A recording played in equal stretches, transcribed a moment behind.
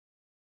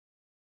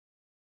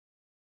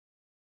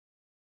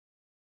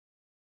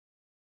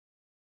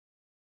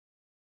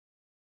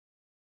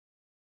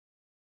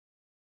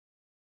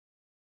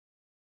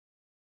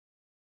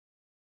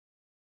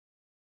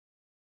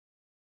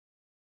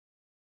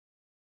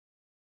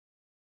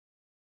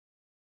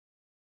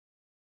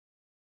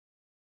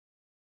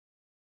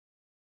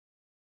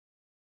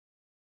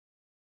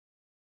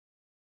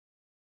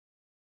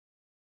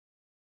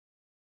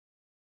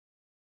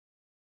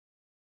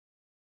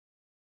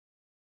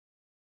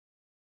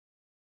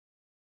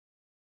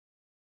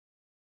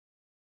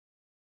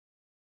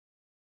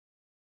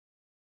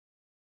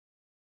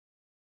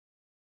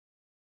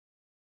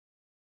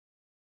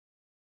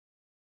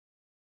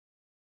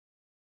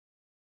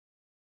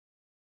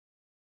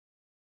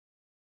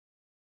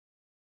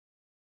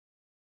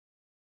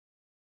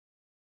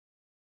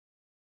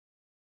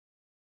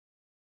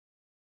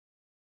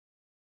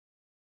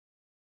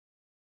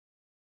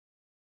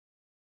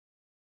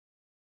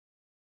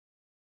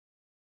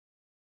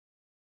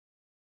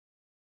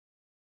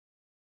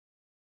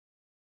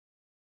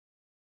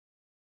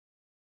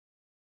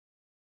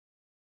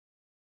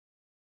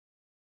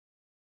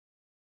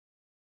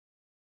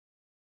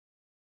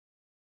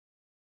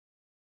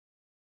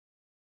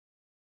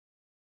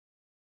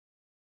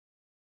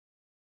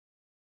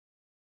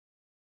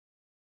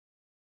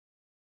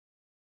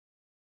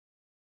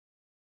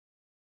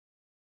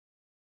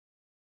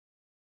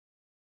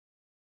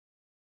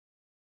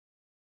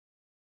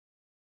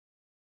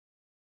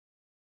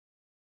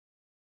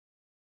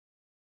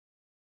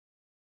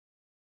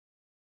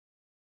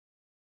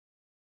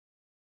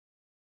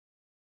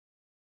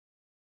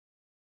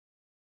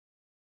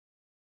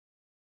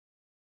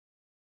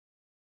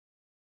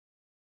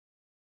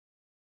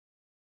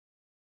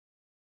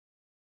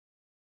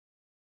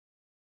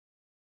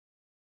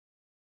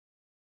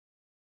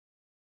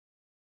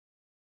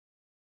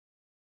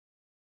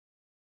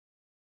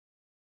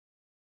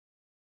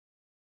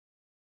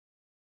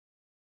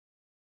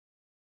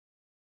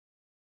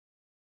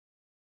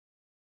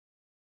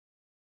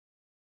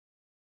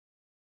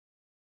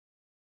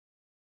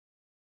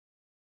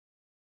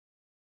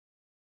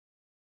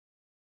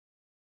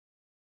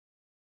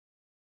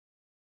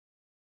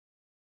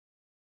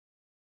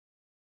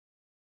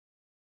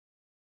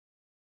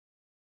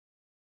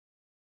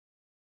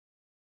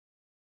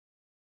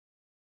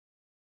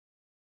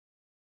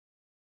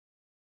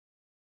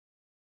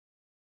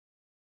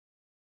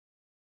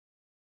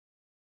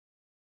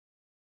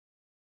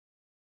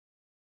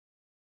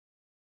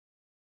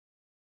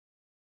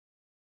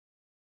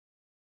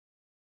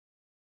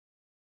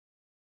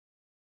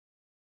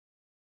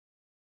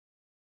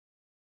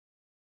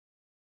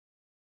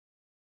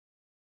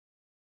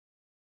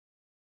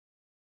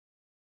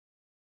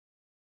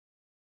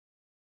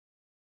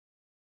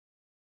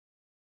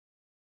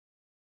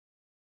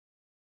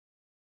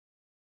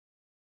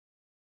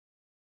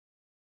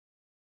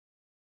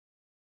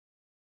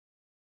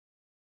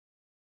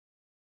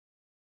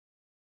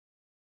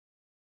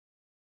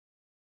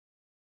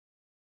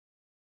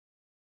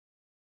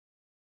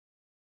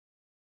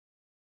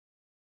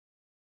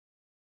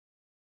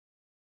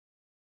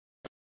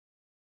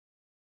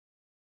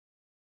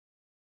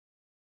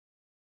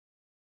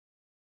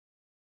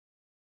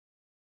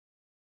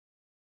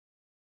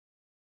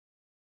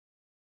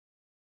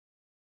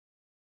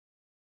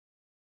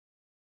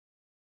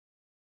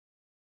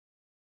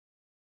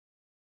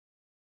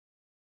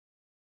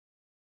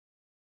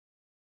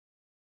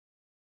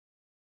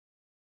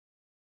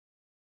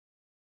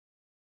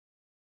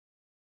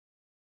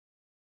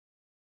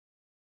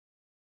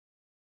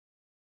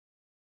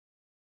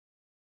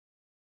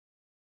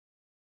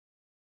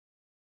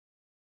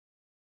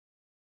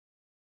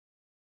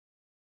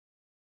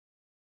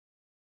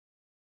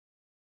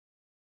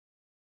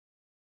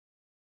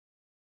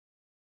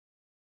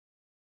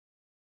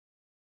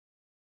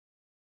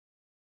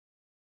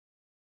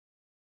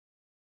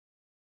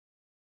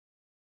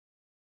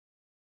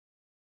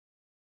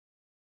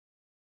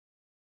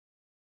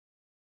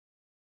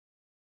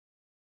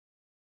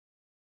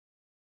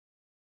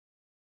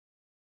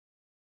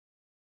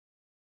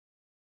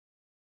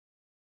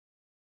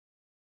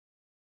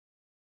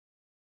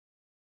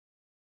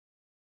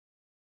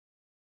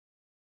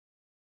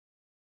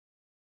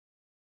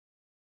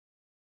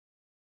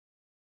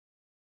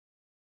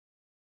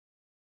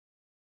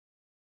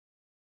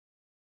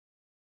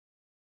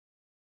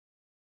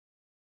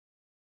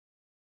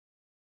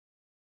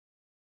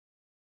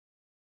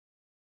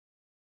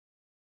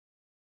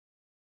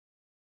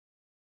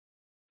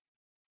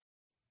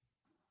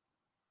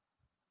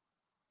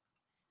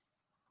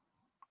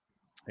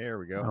There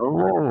we go.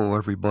 Hello,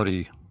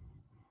 everybody.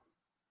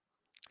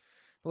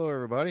 Hello,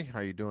 everybody. How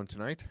you doing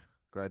tonight?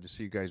 Glad to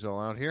see you guys all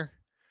out here,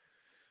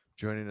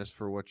 joining us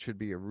for what should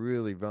be a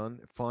really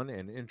fun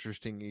and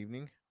interesting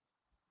evening.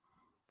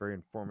 Very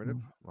informative.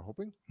 I'm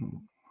hoping.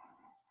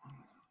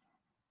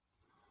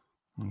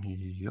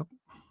 Yep.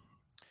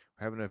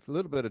 Having a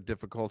little bit of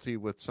difficulty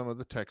with some of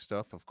the tech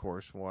stuff, of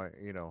course. Why,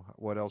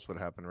 what else would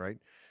happen, right?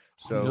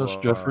 So, Yes,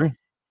 Jeffrey.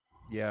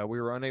 yeah, we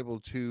were unable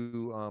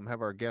to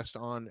have our guest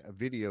on a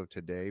video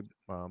today,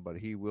 but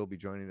he will be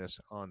joining us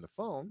on the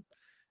phone.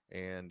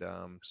 And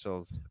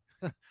so,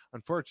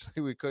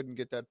 unfortunately, we couldn't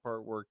get that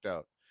part worked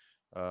out.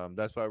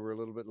 That's why we're a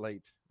little bit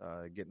late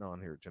getting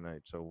on here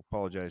tonight. So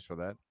apologize for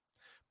that.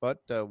 But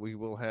we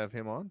will have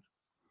him on.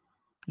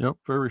 Yep,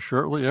 very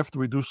shortly after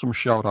we do some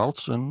shout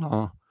outs,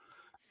 and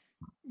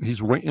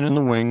he's waiting in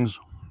the wings.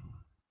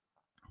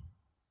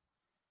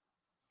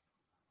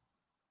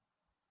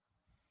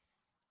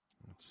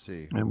 Let's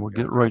see who And we we'll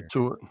get got right here.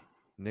 to it.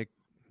 Nick.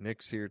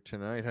 Nick's here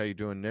tonight. How you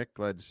doing, Nick?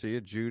 Glad to see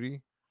you.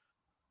 Judy,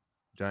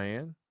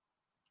 Diane.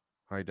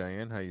 Hi,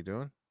 Diane. How you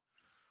doing?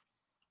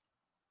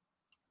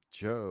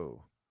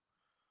 Joe,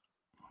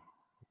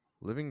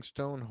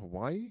 Livingstone,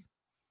 Hawaii.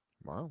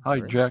 Wow, Hi,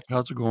 very nice. Jack.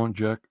 How's it going,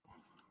 Jack?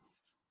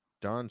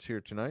 Don's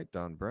here tonight.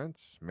 Don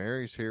Brents.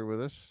 Mary's here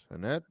with us.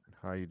 Annette,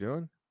 how you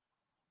doing?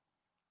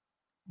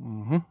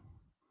 Mm-hmm.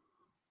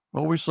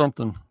 Always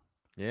something.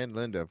 Yeah, and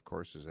Linda, of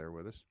course, is there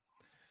with us.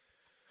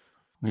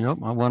 Yep.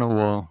 I want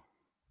to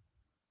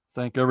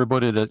thank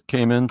everybody that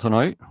came in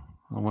tonight.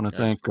 I want to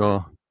thank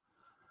Absolutely.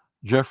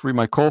 Jeffrey,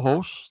 my co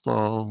host,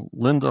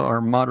 Linda,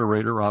 our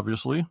moderator,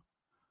 obviously.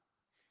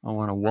 I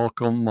want to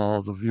welcome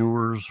the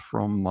viewers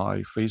from my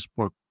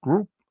Facebook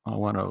group. I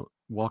want to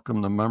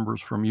welcome the members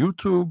from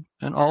YouTube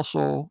and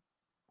also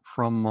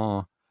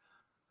from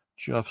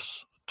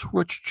Jeff's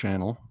Twitch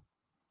channel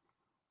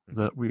Mhm.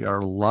 that we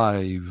are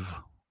live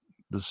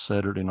this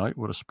Saturday night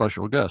with a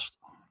special guest.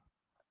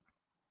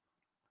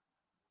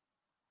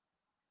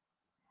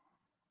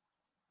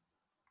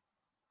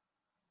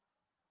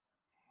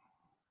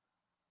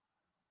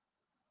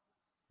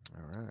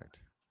 All right.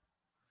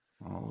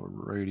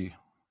 Alrighty.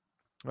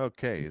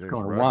 Okay, It's there's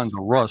going to Russ. Wanda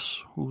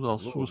Russ. Who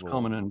else? Who's Louisville.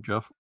 coming in,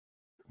 Jeff?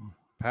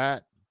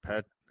 Pat.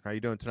 Pat, how you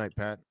doing tonight,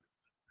 Pat?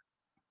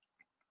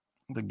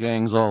 The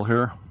gang's all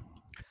here.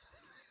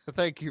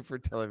 Thank you for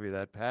telling me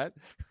that, Pat.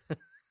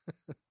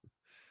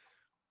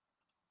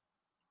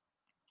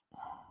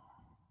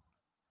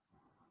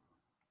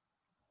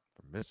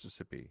 From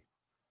Mississippi.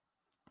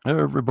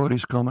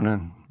 Everybody's coming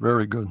in.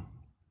 Very good.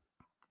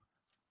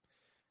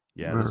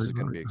 Yeah, this Very, is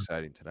going to very be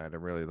exciting tonight.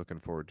 I'm really looking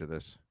forward to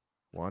this.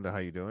 Wanda, how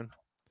you doing?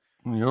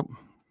 good. Yep.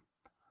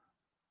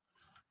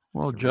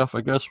 Well, Jeff,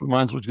 I Teresa. guess we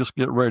might as well just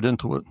get right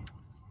into it.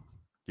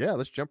 Yeah,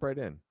 let's jump right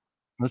in.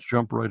 Let's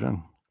jump right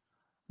in.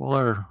 Well,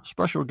 our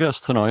special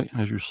guest tonight,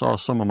 as you saw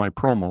some of my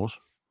promos,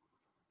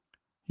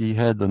 he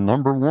had the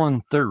number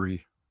one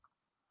theory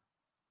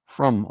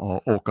from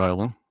Oak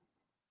Island,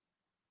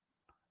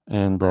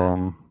 and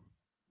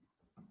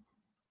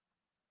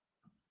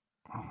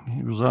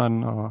he was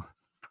on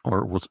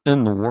or was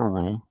in the War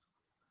Room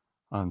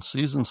on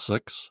season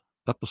 6,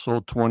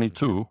 episode Mhm.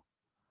 22,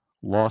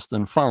 Lost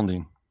and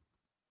Founding.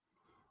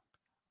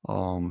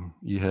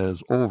 He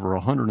has over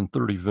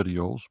 130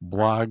 videos,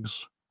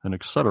 blogs, and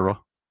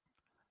etc.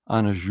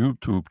 on his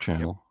YouTube Yep.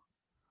 channel.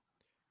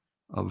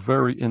 A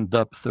very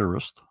in-depth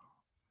theorist,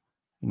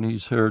 and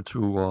he's here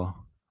to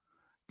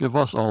give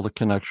us all the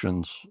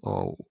connections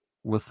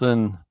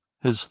within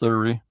his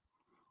theory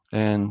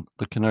and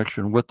the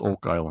connection with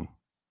Oak Island.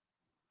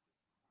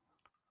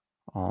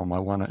 I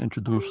want to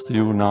introduce to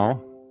you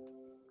now.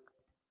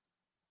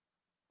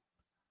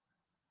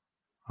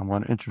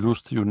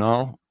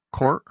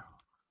 Cort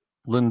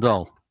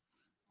Lindahl.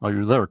 Are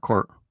you there,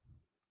 Cort?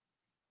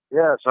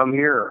 Yes, I'm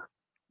here.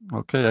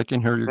 Okay, I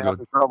can hear you I'm good.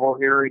 having trouble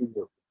hearing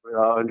you,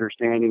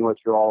 understanding what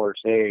you all are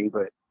saying,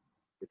 but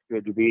it's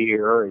good to be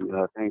here, and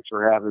thanks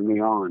for having me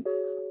on.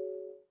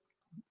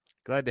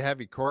 Glad to have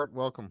you, Court.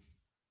 Welcome.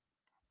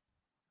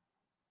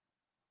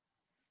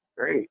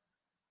 Great.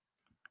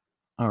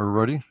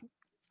 Alrighty.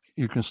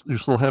 You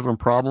still having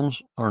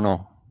problems or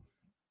no?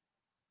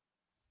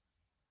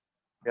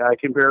 Yeah, I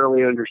can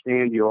barely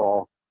understand you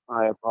all.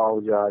 I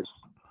apologize.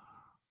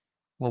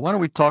 Well, why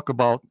don't we talk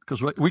about,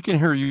 because we can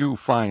hear you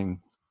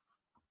fine.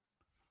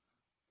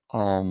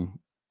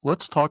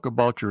 Let's talk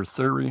about your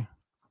theory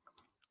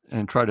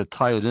and try to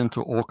tie it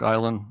into Oak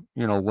Island.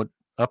 You know, what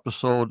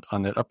episode,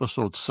 on that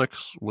episode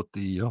 6 with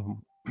the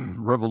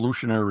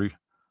Revolutionary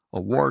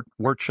war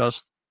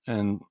chest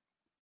and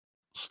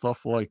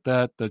stuff like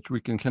that we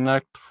can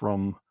connect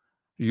from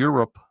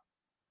Europe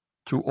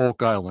to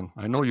Oak Island.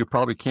 I know you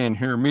probably can't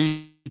hear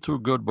me too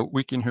good, but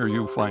we can hear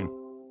you fine.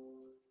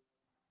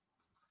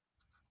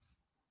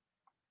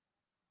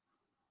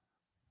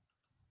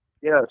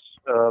 Yes,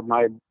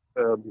 my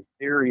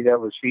theory that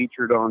was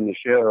featured on the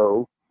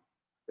show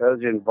does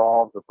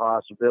involve the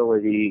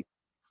possibility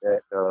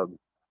that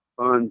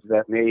funds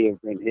that may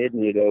have been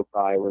hidden at Oak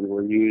Island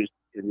were used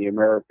in the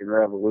American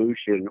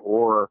Revolution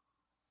or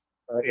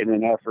in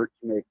an effort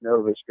to make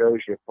Nova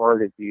Scotia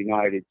part of the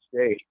United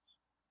States.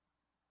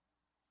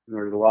 And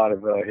there's a lot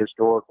of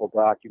historical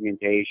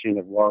documentation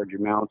of large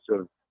amounts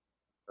of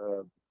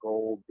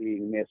gold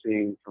being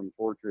missing from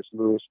Fortress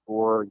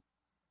Louisbourg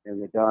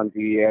and the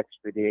D'Anville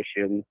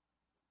expedition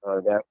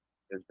that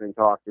has been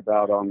talked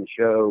about on the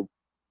show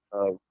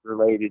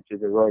related to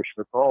the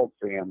Rochefoucauld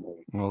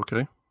family.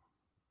 Okay.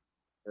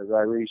 As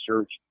I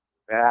researched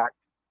back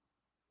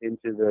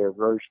into the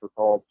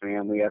Rochefoucauld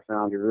family, I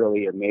found a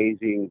really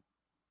amazing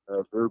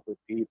group of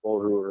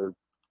people who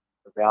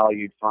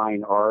valued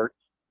fine arts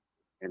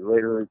and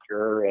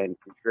literature and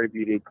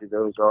contributed to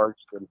those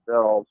arts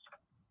themselves,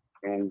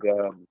 and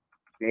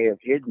may have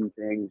hidden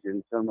things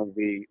in some of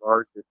the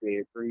art that they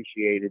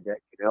appreciated that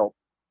could help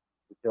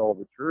to tell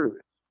the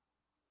truth.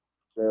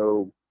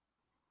 So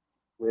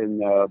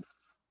when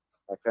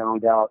I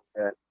found out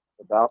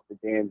about the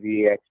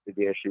D'Anville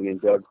expedition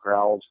and Doug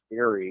Crowell's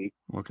theory,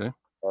 Okay.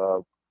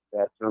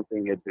 that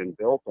something had been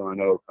built on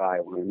Oak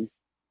Island,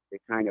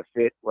 it kind of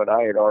fit what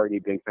I had already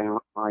been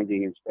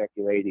finding and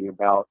speculating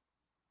about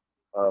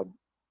the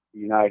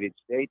United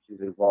States'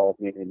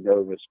 involvement in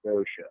Nova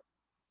Scotia.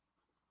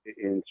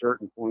 In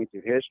certain points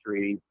of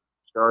history,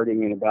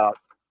 starting in about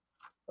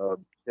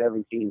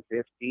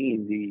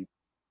 1715, the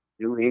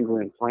New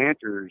England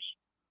planters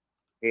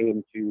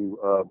came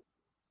to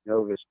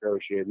Nova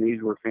Scotia, and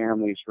these were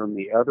families from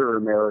the other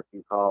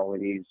American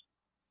colonies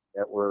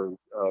that were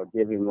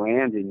given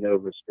land in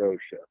Nova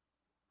Scotia.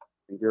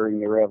 And during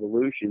the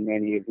Revolution,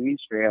 many of these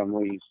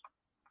families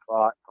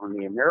fought on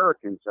the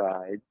American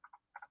side,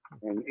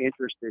 and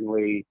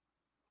interestingly,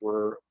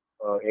 were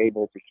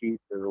able to keep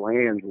their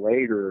land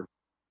later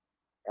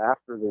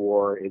after the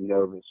war in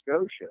Nova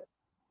Scotia.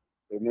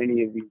 So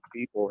many of these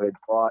people had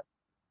fought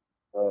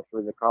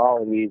for the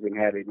colonies and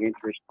had an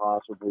interest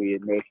possibly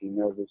in making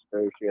Nova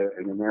Scotia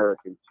an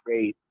American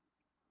state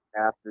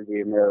after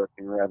the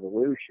American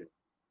Revolution.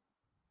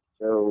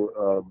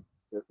 So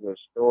the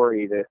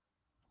story that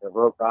of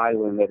Oak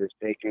Island that has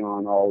taken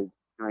on all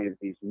kind of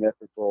these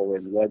mythical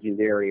and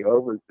legendary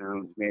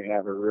overtones may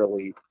have a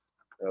really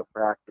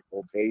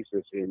practical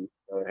basis in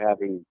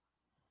having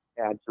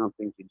had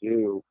something to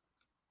do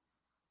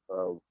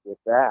with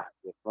that,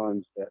 the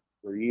funds that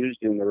were used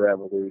in the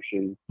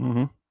Revolution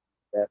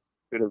that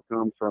could have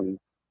come from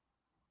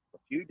a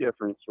few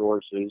different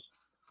sources,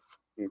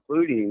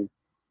 including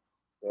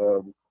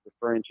the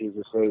French's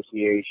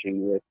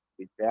association with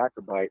the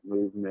Jacobite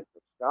movement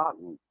of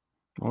Scotland.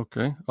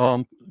 Okay.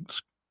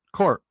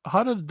 Cort,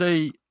 how did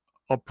they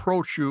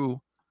approach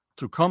you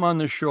to come on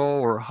the show,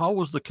 or how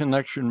was the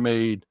connection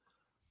made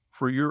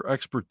for your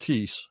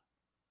expertise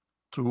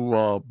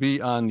to be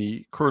on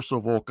the Curse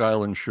of Oak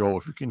Island show?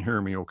 If you can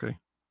hear me, okay?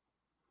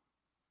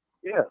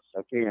 Yes,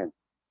 I can.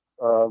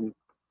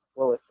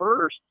 Well, at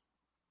first,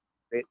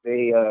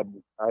 I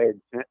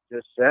had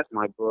just sent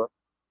my book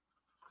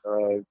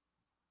to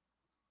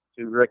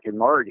Rick and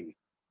Marty.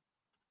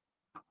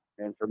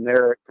 And from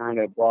there, it kind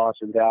of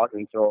blossomed out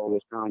until I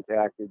was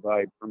contacted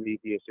by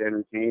Prometheus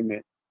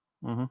Entertainment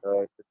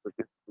to put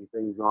some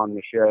things on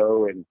the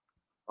show and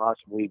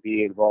possibly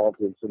be involved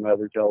in some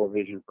other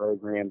television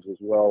programs as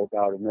well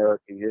about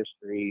American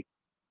history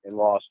and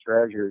lost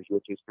treasures,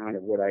 which is kind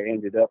of what I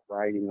ended up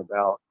writing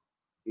about,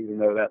 even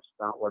though that's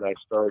not what I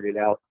started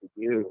out to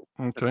do.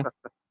 Okay,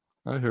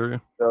 I hear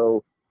you.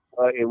 So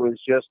it was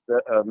just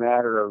a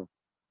matter of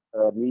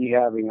me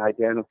having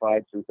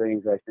identified some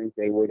things I think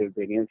they would have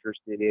been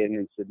interested in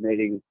and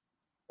submitting,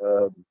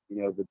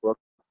 the book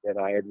that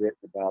I had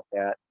written about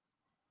that.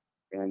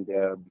 And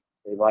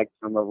they liked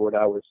some of what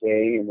I was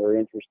saying and were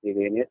interested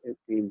in it. It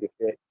seemed to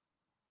fit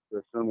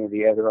with some of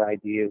the other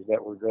ideas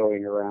that were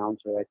going around.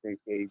 So I think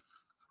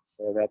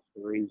that's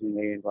the reason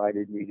they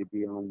invited me to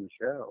be on the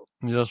show.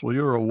 Yes, well,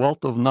 you're a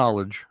wealth of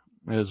knowledge.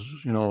 As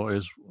you know,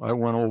 as I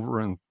went over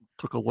and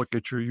took a look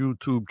at your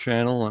YouTube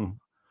channel and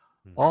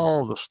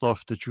all the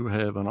stuff that you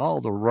have and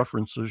all the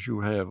references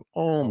you have.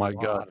 Oh my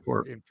God,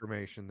 Cort.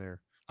 Information there.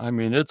 I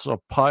mean, it's a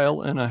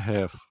pile and a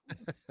half.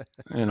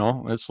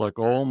 It's like,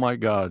 oh my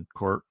God,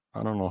 Cort.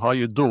 I don't know how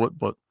you do it,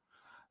 but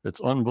it's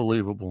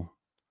unbelievable.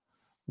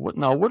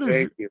 Now, what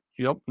is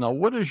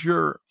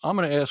your, I'm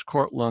going to ask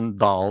Cort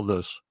Lindahl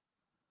this.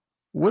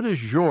 What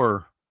is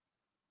your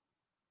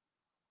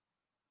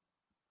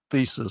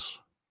thesis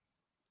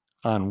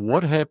on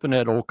what happened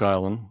at Oak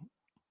Island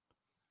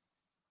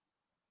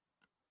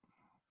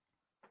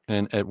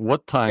and at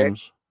what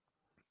times,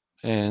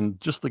 and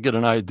just to get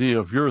an idea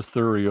of your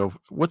theory of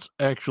what's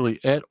actually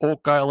at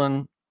Oak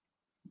Island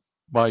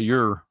by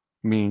your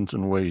means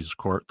and ways,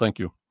 Cort. Thank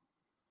you.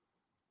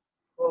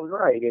 Well,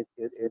 right.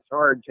 It's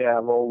hard to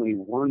have only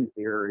one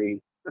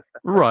theory.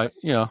 Right,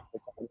 yeah.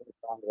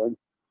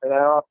 And I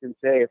often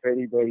say if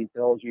anybody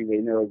tells you they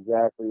know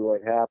exactly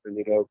what happened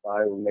at Oak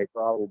Island, they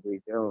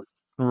probably don't.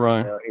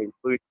 Right.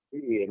 Including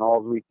me. And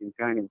all we can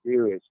kind of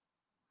do is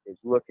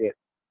look at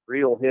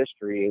real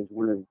history is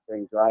one of the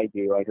things I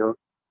do. I don't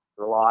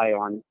rely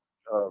on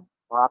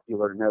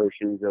popular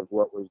notions of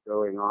what was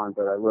going on,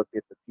 but I look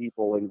at the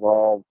people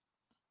involved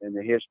and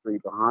the history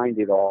behind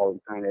it all and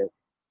kind of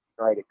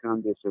try to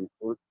come to some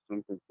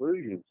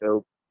conclusion.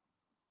 So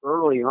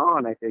early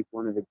on, I think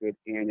one of the good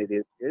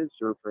candidates is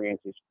Sir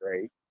Francis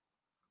Drake,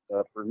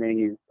 for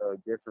many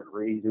different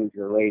reasons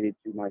related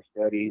to my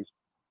studies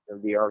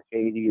of the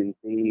Arcadian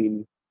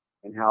theme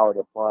and how it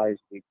applies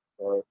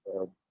to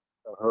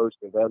a host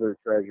of other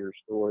treasure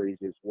stories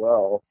as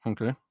well.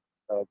 Okay.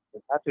 But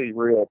that's a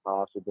real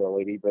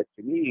possibility. But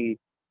to me,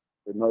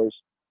 the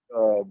most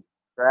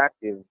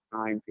attractive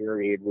time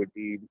period would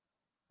be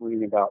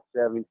between about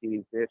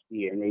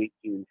 1750 and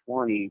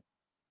 1820,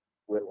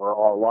 where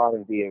a lot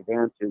of the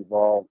events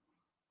involved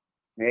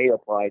may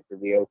apply to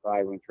the Oak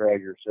Island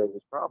treasure. So it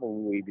was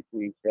probably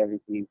between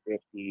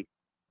 1750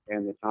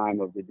 and the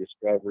time of the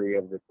discovery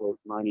of the quote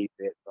money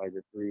pit by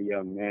the three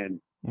young men.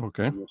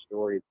 Okay. And the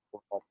story we're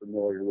all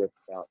familiar with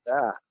about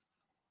that.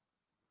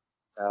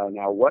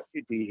 Now, what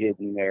could be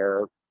hidden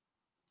there?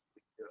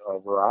 A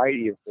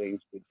variety of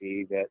things could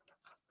be that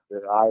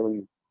the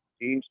island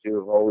seems to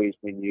have always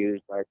been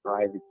used by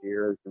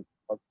privateers and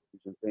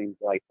things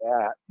like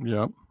that.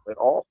 Yeah. But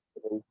also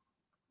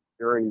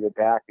during the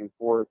back and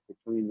forth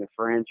between the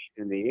French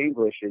and the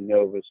English in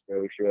Nova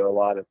Scotia, a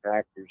lot of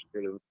factors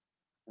could have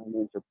come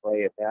into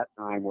play at that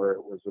time, where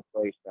it was a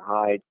place to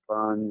hide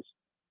funds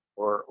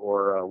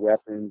or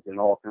weapons and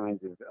all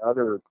kinds of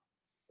other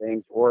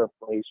things, or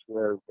a place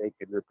where they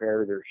could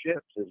repair their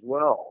ships as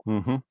well.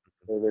 Mm-hmm.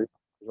 So there's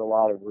a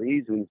lot of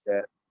reasons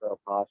that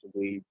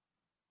possibly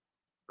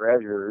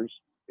treasures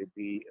could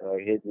be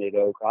hidden at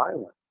Oak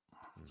Island,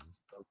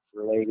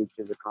 related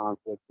to the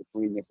conflict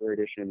between the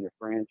British and the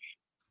French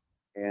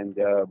and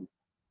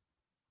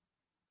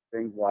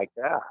things like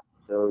that.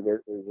 So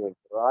there's a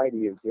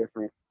variety of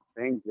different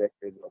things that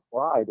could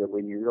apply, but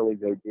when you really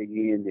go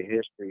digging into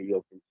history,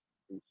 you'll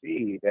can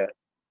see that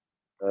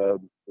the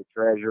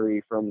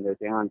treasury from the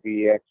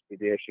Downby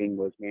expedition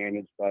was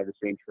managed by the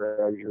same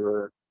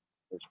treasurer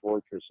as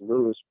Fortress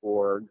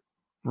Louisbourg.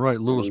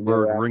 Right,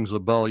 Louisbourg rings a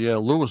bell. Yeah,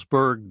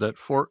 Louisbourg, that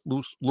Fort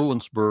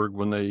Louisbourg,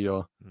 when they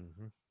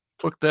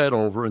took that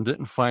over and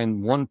didn't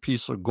find one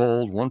piece of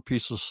gold, one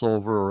piece of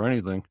silver, or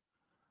anything.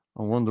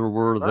 I wonder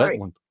where that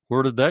went.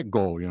 Where did that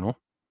go? You know.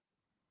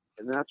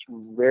 And that's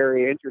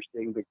very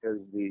interesting, because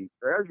the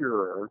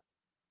treasurer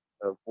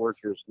of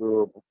Fortress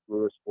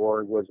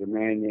Louisbourg was a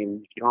man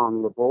named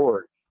Jean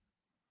Laborde,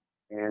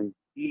 and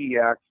he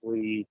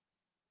actually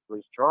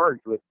was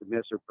charged with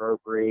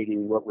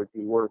misappropriating what would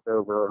be worth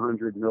over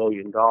 $100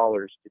 million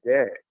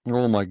today.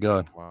 Oh my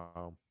God!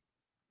 Wow.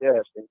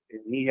 Yes, and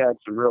he had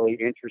some really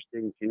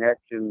interesting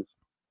connections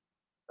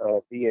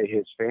via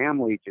his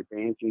family to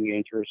banking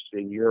interests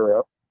in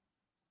Europe,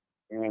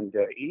 and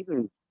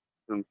even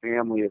some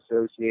family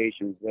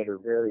associations that are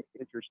very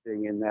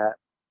interesting, in that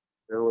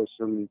there was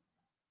some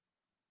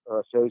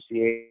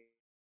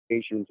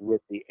associations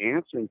with the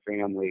Anson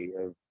family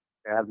of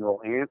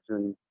Admiral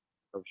Anson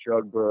of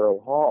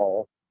Shugborough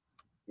Hall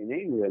in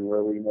England,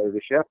 where we know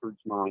the Shepherd's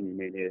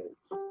Monument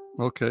is.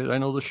 Okay, I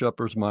know the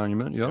Shepherd's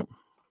Monument. Yep.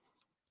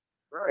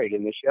 Right,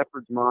 and the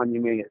Shepherd's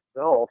Monument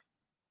itself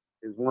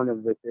is one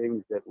of the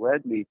things that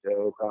led me to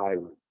Oak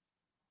Island.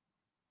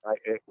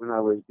 When I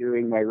was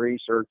doing my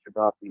research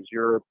about these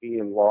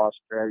European lost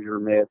treasure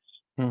myths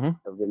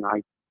of the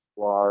Knights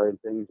Templar and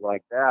things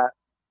like that,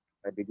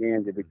 I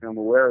began to become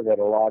aware that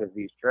a lot of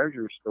these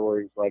treasure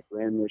stories, like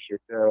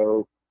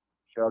Rennes-le-Chateau,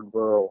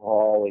 Shugborough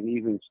Hall, and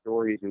even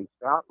stories in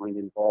Scotland,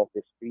 involve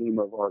this theme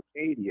of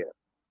Arcadia,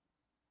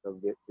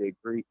 of the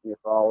Greek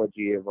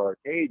mythology of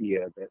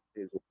Arcadia that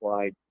is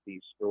applied to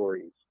these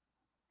stories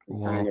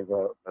in kind of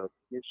a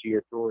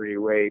initiatory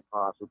way,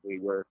 possibly,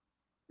 where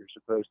you're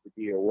supposed to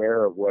be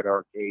aware of what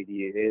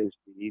Arcadia is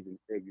to even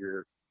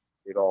figure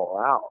it all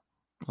out.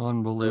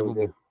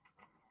 Unbelievable.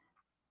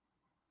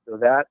 So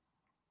that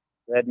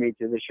led me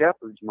to the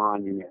Shepherd's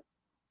Monument,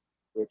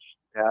 which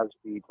has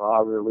the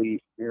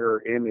bas-relief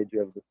mirror image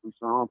of the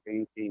Poussin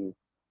painting,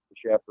 The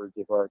Shepherds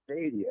of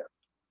Arcadia.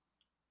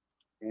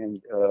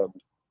 And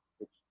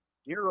it's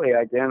nearly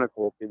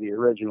identical to the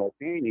original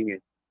painting,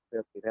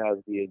 except it has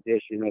the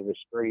addition of a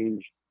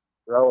strange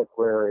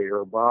reliquary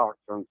or box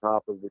on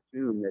top of the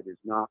tomb that is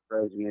not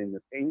present in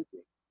the painting.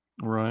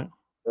 Right.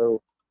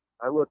 So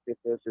I looked at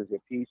this as a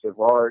piece of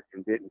art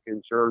and didn't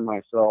concern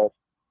myself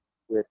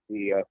with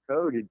the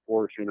coded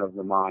portion of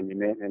the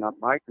monument, and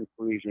my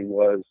conclusion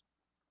was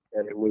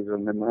that it was a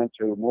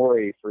memento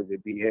mori for the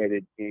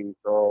beheaded King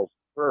Charles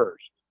I.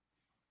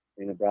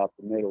 In about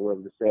the middle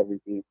of the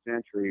 17th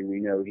century, we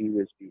know he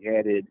was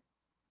beheaded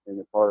and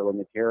the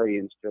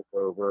parliamentarians took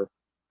over,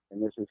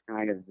 and this is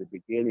kind of the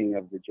beginning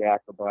of the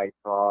Jacobite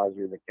cause,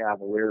 or the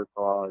Cavalier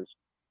cause,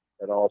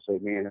 that also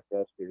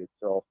manifested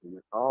itself in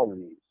the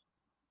colonies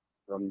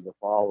from the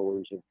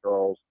followers of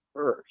Charles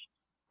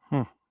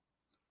I.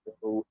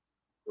 So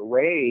the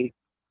way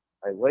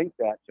I link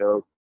that to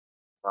Oak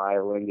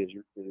Island is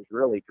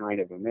really kind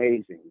of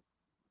amazing,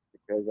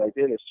 because I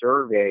did a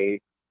survey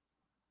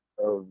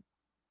of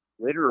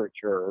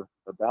literature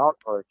about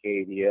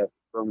Arcadia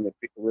from the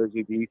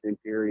Elizabethan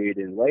period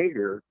and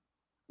later,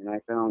 and I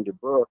found a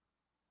book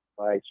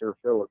by Sir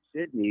Philip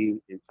Sidney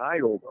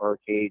entitled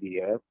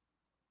Arcadia,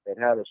 that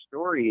had a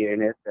story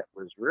in it that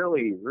was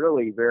really,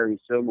 really very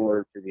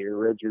similar to the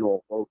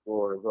original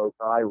folklore of Oak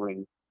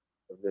Island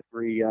of the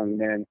three young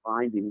men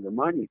finding the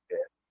money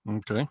pit.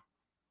 Okay.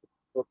 The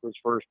book was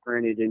first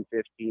printed in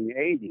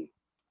 1580.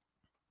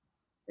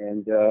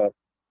 And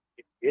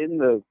in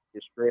the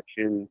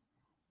description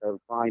of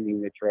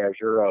finding the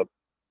treasure,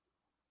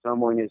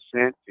 someone is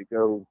sent to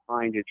go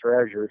find a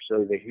treasure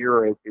so the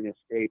hero can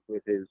escape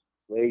with his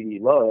lady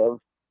love.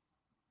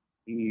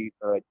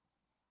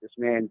 This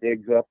man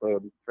digs up a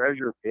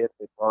treasure pit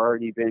that's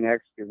already been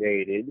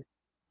excavated,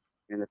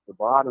 and at the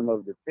bottom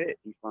of the pit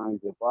he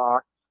finds a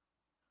box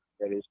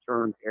that is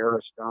termed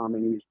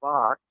Aristomenes'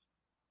 box,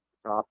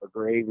 atop a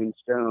graven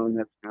stone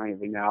that's kind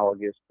of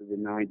analogous to the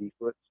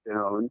 90-foot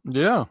stone.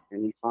 Yeah.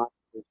 And he finds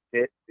this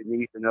pit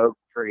beneath an oak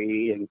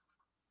tree, and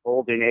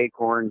golden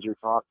acorns are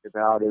talked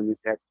about in the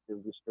text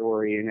of the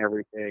story and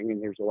everything.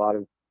 And there's a lot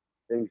of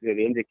things that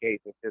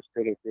indicate that this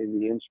could have been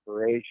the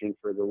inspiration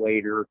for the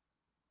later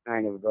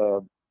kind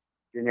of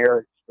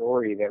generic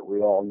story that we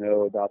all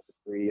know about the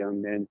three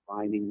young men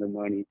finding the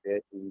money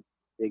pit and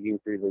digging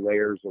through the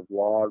layers of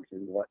logs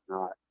and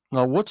whatnot.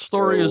 Now, what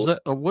story is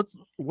that? What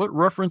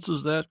reference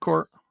is that,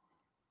 Cort?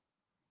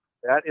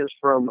 That is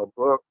from a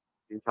book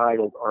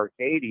entitled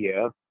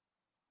Arcadia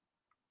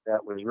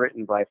that was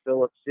written by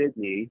Philip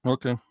Sidney in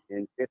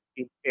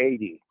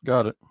 1580.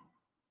 Got it.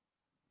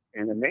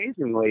 And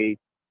amazingly,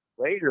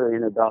 later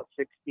in about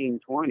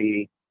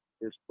 1620,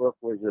 this book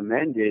was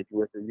amended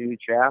with a new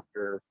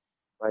chapter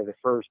by the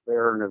first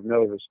Baron of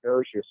Nova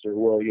Scotia, Sir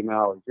William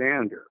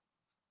Alexander.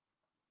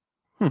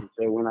 And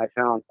so when I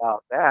found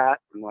out that,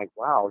 I'm like,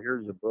 wow,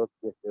 here's a book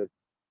with a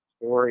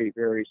story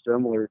very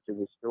similar to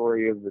the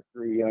story of the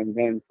three young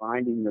men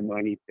finding the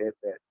money pit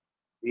that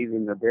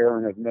even the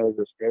Baron of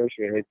Nova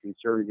Scotia had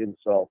concerned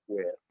himself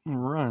with.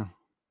 Right.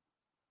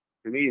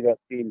 To me, that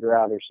seemed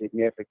rather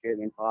significant,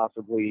 and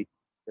possibly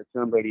that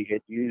somebody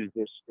had used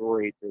this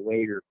story to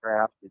later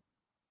craft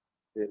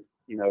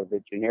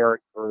the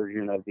generic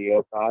version of the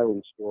Oak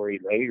Island story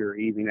later,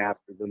 even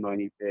after the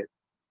money pit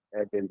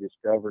had been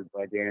discovered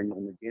by Daniel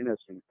McGinnis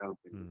and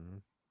company. Mm-hmm.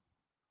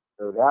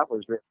 So that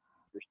was really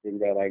interesting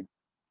that I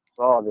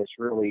saw this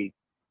really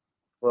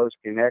close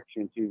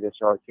connection to this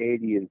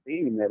Arcadian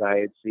theme that I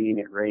had seen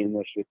at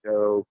Rainless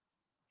Chateau,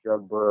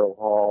 Jugborough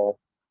Hall,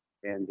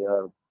 and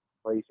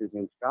places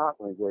in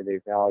Scotland where they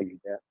valued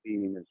that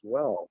theme as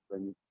well,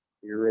 from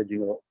the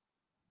original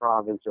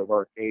province of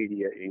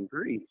Arcadia in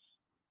Greece.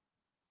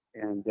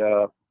 And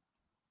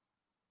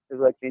as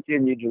I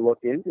continued to look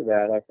into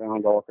that, I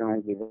found all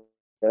kinds of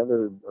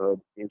other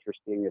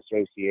interesting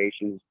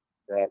associations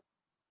that,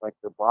 like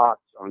the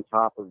box on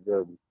top of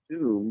the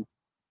tomb,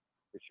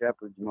 the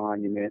Shepherd's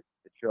Monument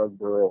at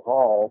Jugborough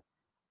Hall,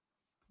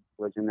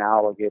 was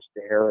analogous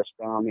to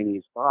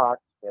Aristomenes' box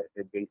that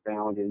had been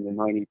found in the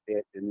money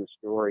pit in the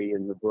story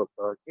in the book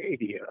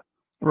Arcadia.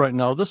 Right.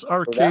 Now, this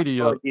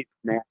Arcadia...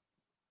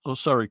 So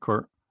sorry,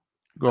 Cort.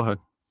 Go ahead.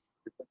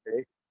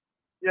 Okay.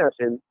 Yes,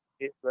 and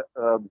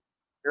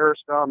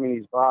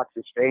Aristomenes' box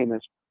is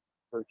famous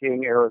for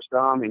King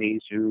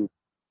Aristomenes, who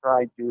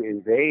tried to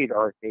invade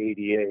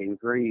Arcadia in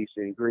Greece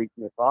in Greek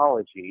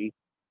mythology,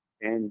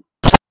 and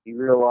he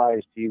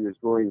realized he was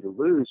going to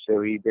lose,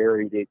 so he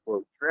buried a,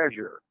 quote,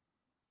 treasure,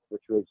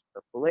 which was a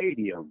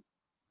palladium,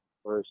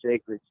 or a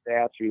sacred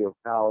statue of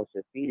Pallas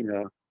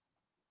Athena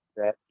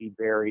that he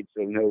buried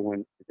so no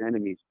one, his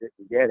enemies,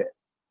 didn't get it.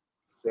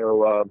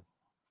 So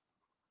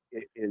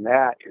in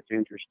that, it's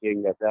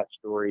interesting that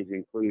story is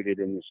included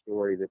in the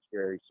story that's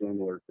very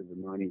similar to the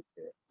money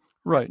pit.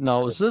 Right.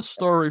 Now, is this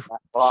story...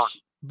 top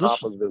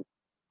of the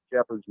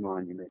Shepherd's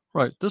Monument.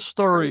 Right. This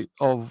story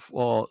of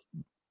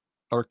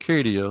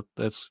Arcadia,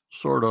 that's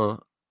sort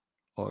of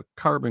a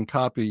carbon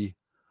copy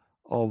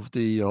of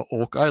the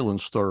Oak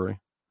Island story,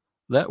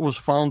 that was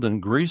found in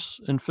Greece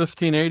in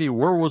 1580.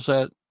 Where was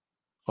that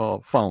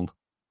found?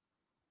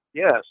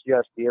 Yes.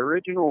 The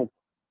original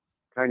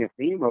kind of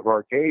theme of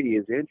Arcadia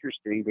is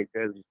interesting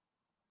because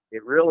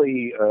it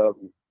really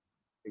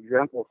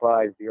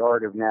exemplifies the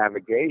art of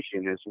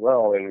navigation as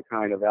well in a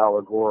kind of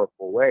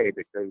allegorical way,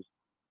 because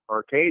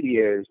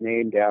Arcadia is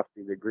named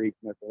after the Greek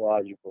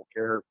mythological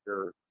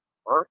character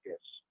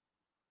Arcus,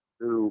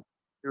 who,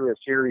 through a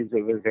series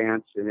of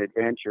events and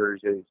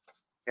adventures, is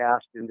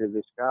cast into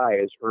the sky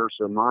as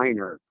Ursa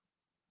Minor,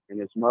 and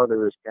his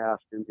mother is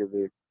cast into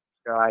the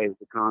sky as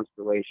the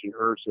constellation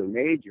Ursa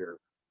Major.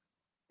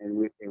 And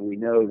we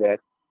know that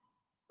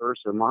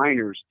Ursa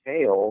Minor's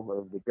tail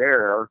of the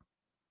bear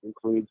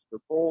includes the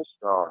pole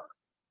star.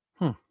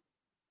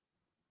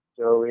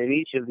 So in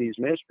each of these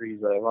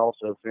mysteries, I've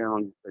also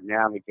found a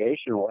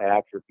navigational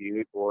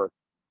attribute or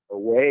a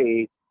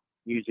way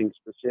using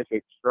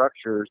specific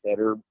structures that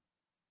are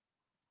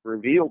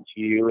revealed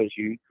to you as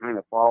you kind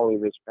of follow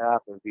this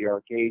path of the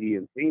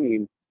Arcadian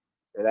theme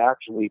that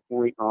actually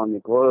point on the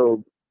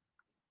globe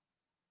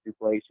to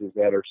places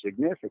that are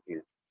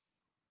significant.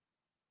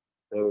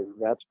 So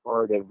that's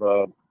part of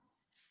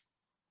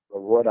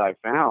what I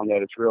found,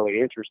 that it's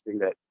really interesting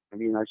that,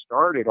 I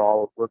started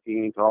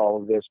looking into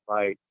all of this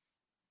by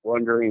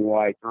wondering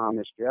why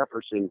Thomas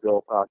Jefferson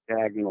built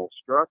octagonal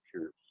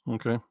structures.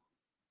 Okay.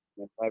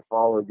 If I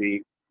followed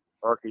the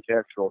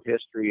architectural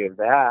history of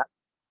that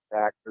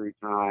back through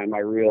time, I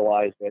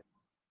realized that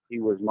he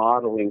was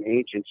modeling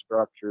ancient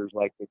structures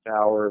like the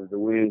Tower of the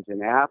Winds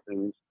in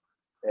Athens,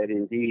 that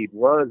indeed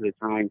was a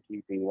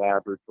timekeeping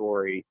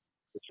laboratory,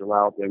 which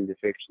allowed them to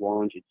fix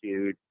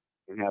longitude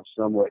and have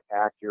somewhat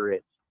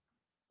accurate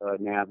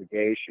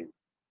navigation.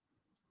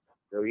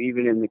 So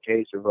even in the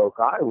case of Oak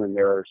Island,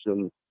 there are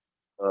some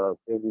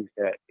things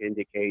that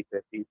indicate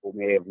that people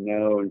may have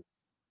known,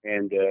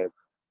 and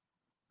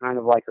kind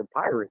of like a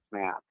pirate's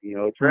map,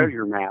 a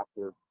treasure map.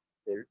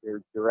 There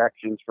are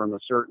directions from a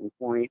certain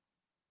point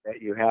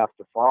that you have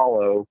to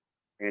follow,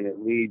 and it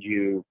leads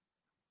you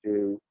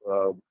to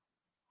a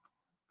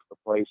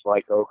place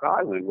like Oak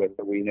Island, which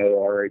we know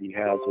already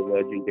has a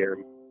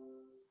legendary.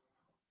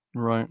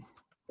 Right.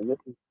 And this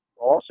is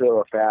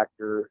also a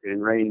factor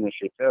in Rain le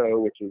Chateau,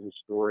 which is a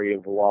story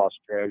of a lost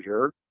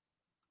treasure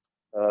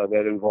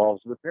that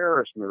involves the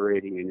Paris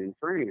Meridian in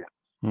France.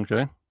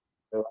 Okay.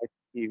 So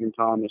even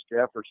Thomas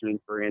Jefferson,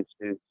 for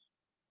instance,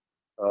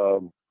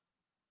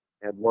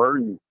 had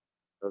learned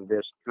of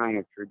this kind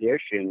of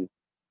tradition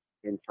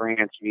in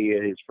France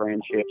via his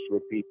friendships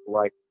with people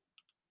like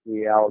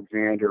the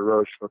Alexander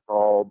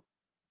Rochefoucauld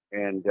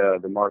and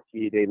the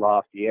Marquis de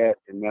Lafayette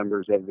and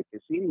members of the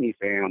Cassini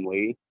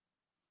family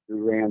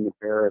who ran the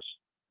Paris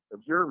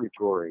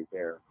Observatory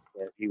there,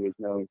 that he was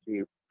known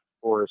to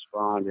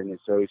correspond and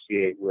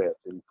associate with.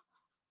 And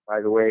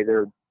by the way,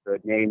 they're the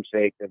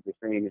namesake of the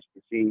famous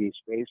Cassini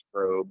space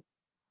probe.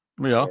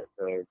 Yeah.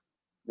 That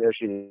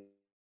mission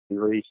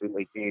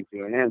recently came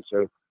to an end.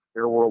 So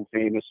they're world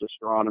famous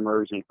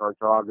astronomers and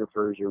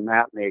cartographers or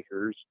map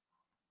makers.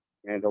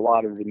 And a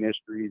lot of the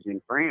mysteries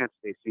in France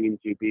they seem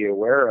to be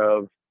aware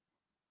of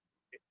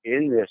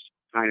in this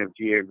kind of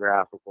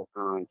geographical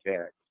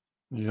context.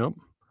 Yep.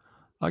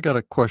 I got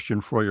a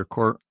question for you,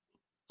 Cort.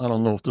 I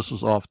don't know if this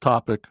is off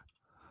topic,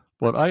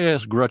 but I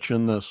asked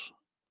Gretchen this.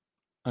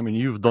 I mean,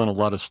 you've done a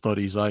lot of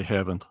studies. I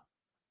haven't.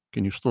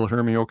 Can you still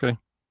hear me okay?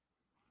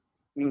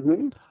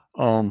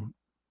 Mm-hmm.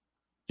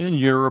 In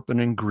Europe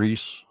and in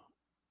Greece,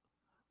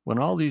 when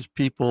all these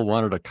people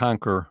wanted to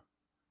conquer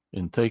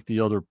and take the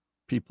other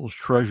people's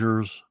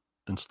treasures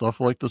and stuff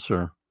like this,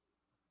 sir,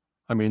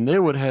 I mean, they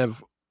would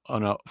have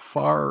a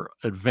far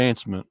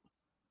advancement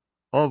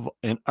of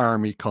an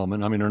army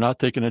coming. I mean, they're not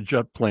taking a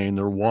jet plane.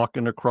 They're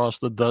walking across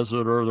the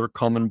desert or they're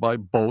coming by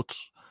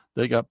boats.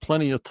 They got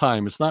plenty of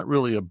time. It's not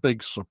really a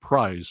big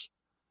surprise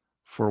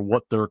for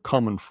what they're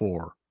coming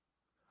for.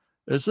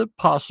 Is it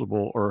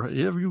possible, or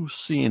have you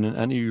seen in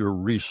any of your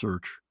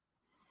research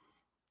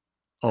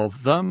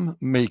of them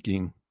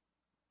making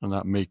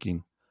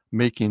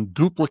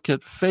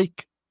duplicate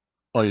fake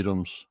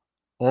items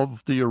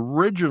of the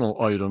original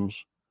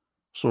items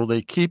so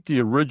they keep the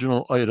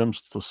original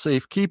items to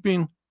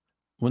safekeeping?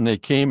 When they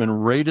came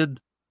and raided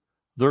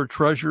their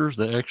treasures,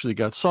 they actually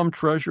got some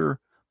treasure,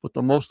 but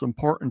the most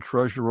important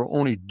treasure were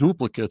only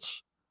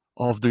duplicates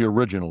of the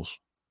originals.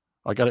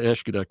 I got to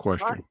ask you that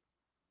question. Right.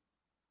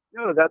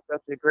 No,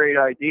 that's a great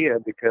idea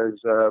because,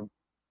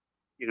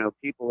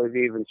 people have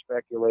even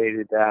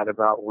speculated that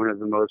about one of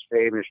the most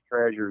famous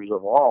treasures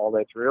of all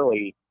that's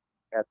really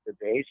at the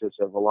basis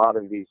of a lot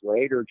of these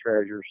later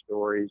treasure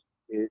stories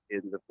in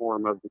the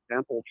form of the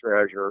temple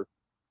treasure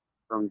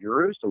from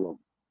Jerusalem.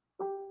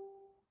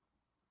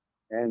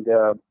 And,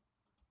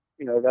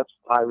 that's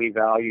highly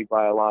valued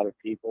by a lot of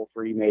people.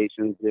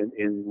 Freemasons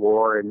in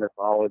lore and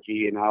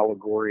mythology and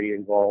allegory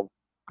involved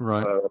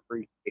Right.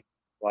 appreciate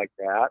like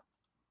that.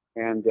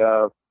 And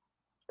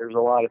there's a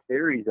lot of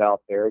theories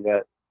out there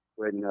that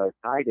when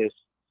Titus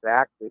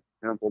sacked the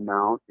Temple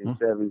Mount in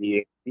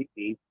 78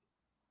 CE,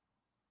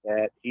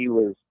 that he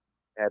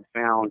had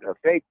found a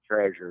fake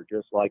treasure,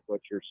 just like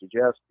what you're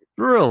suggesting.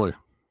 Really?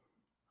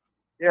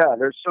 Yeah,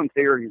 there's some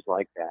theories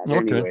like that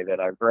anyway that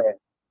I've read.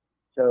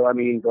 So, I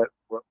mean, but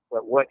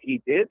what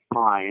he did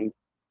find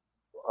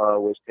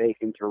was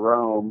taken to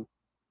Rome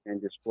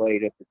and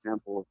displayed at the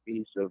Temple of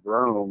Peace of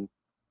Rome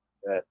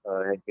that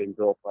had been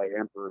built by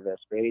Emperor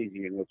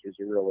Vespasian, which is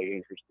a really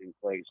interesting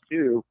place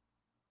too.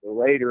 So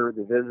later,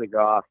 the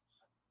Visigoths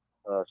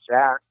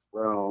sacked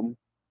Rome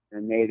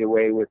and made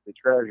away with the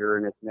treasure,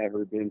 and it's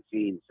never been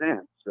seen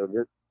since. So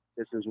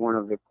this is one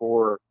of the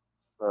core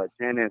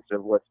tenets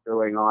of what's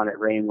going on at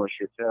Rain le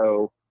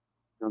Chateau.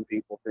 Some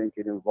people think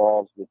it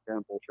involves the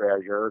temple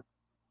treasure,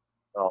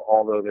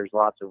 although there's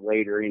lots of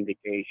later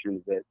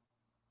indications that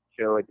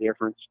show a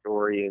different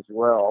story as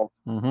well.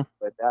 Mm-hmm.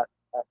 But that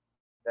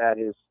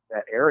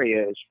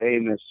area is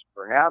famous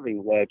for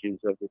having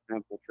legends of the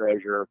temple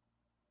treasure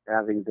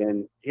having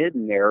been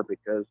hidden there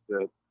because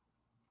the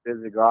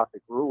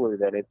Visigothic ruler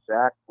that had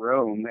sacked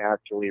Rome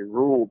actually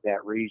ruled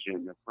that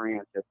region of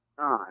France at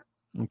the time.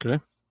 Okay.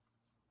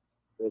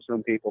 So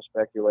some people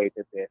speculate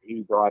that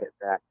he brought it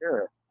back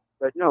there.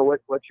 But no,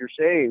 what you're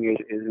saying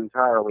is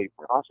entirely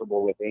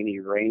possible with any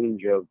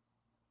range of,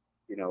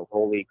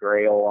 Holy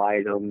Grail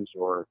items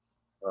or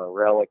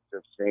relics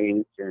of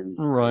saints and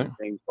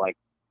things like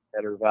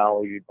that are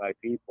valued by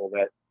people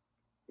that,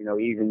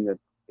 even the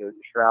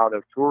Shroud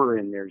of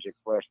Turin, there's a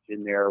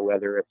question there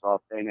whether it's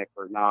authentic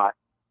or not,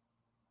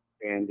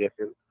 and if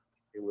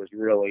it was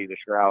really the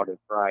Shroud of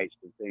Christ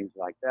and things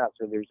like that.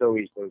 So there's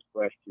always those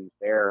questions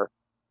there,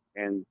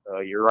 and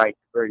you're right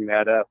to bring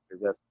that up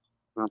because that's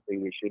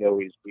something we should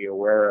always be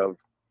aware of.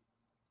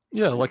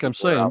 Yeah, like I'm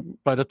saying,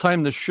 by the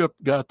time the ship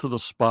got to the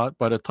spot,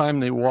 by the time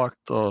they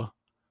walked,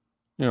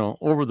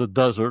 over the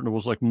desert, it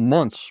was like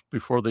months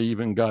before they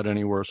even got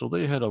anywhere. So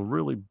they had a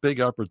really big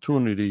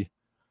opportunity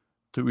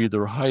to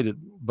either hide it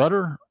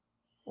better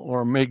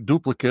or make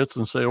duplicates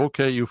and say,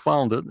 okay, you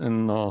found it,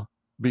 and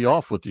be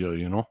off with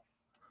you.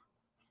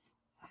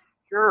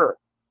 Sure.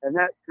 And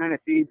that kind of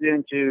feeds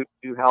into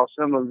how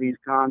some of these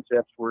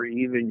concepts were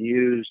even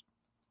used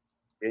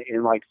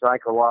in like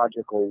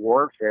psychological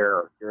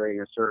warfare during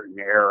a certain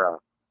era.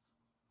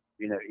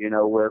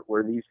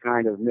 Where these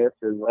kind of myths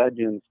and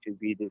legends could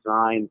be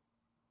designed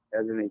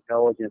as an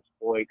intelligence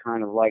ploy,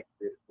 kind of like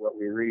what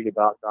we read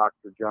about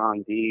Dr.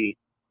 John Dee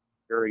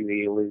during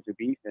the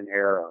Elizabethan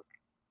era.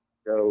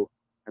 So,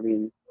 I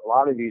mean, a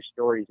lot of these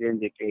stories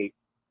indicate,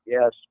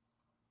 yes,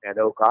 at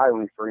Oak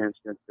Island, for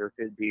instance, there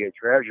could be a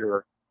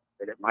treasure,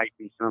 but it might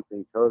be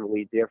something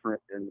totally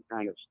different than the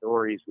kind of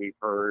stories we've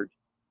heard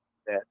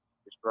that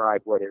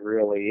describe what it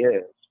really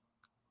is.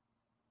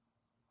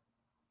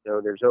 So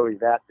there's always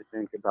that to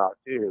think about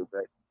too.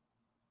 But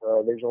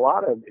there's a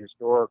lot of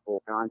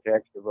historical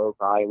context of Oak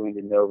Island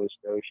in Nova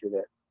Scotia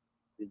that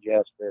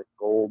suggests that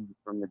gold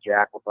from the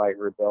Jacobite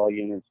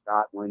Rebellion in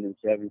Scotland in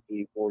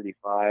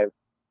 1745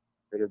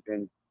 could have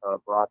been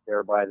brought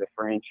there by the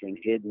French and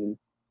hidden.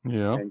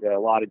 Yeah. And a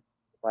lot of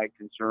Jacobite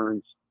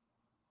concerns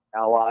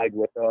allied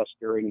with us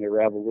during the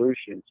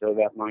Revolution, so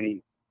that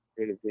money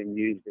could have been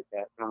used at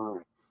that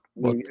time. I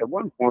mean, at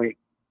one point,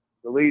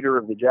 the leader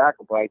of the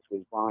Jacobites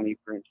was Bonnie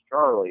Prince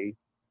Charlie,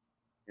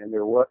 and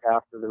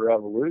after the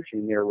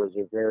Revolution, there was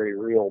a very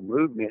real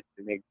movement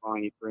to make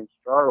Bonnie Prince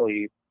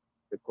Charlie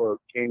the,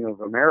 quote, King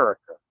of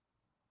America.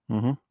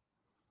 Mm-hmm.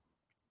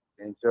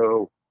 And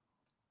so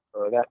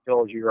that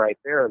tells you right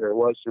there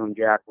was some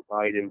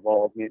Jacobite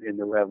involvement in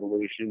the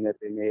Revolution, that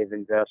they may have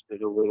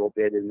invested a little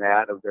bit in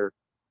that of their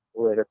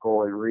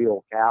political and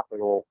real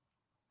capital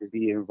to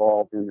be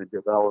involved in the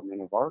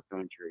development of our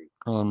country.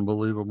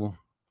 Unbelievable.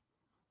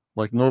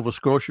 Like Nova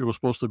Scotia was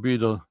supposed to be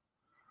the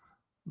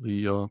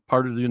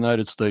part of the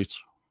United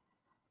States.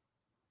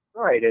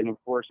 Right, and of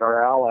course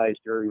our allies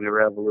during the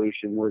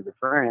Revolution were the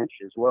French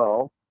as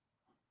well.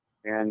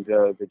 And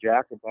the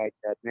Jacobites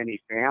had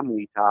many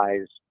family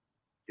ties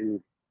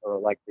to,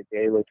 like the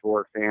De La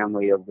Tour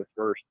family of the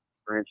first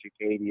French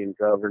Acadian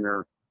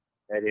governor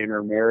that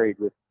intermarried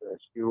with the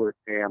Stuart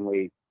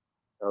family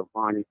of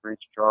Bonnie Prince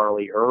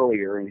Charlie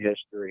earlier in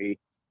history.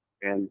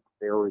 And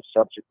there were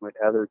subsequent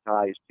other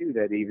ties too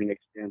that even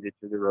extended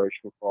to the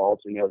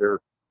Rochefoucalds and other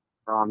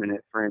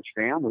prominent French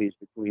families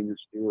between the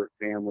Stuart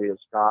family of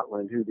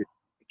Scotland, who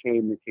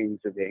became the kings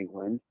of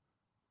England,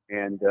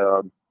 and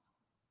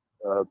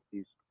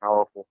these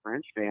powerful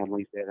French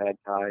families that had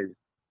ties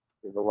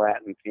to the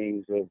Latin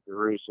kings of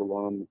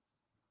Jerusalem,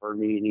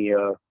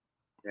 Armenia,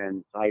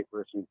 and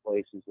Cyprus and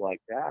places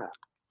like that.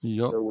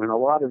 Yep. So when a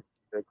lot of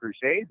the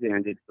Crusades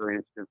ended, for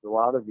instance, a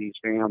lot of these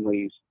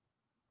families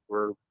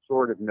were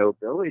sort of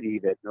nobility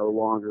that no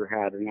longer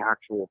had an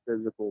actual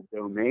physical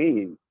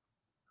domain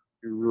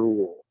to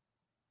rule.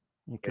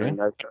 Okay.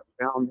 And I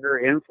found their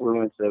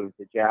influence of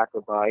the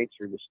Jacobites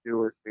or the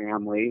Stuart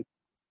family,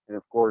 and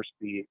of course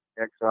the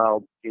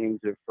exiled kings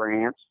of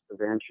France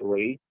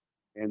eventually,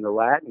 and the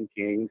Latin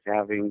kings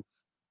having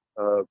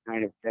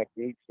kind of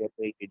techniques that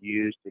they could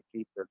use to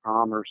keep their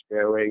commerce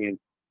going and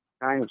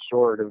kind of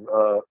sort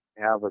of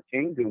have a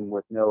kingdom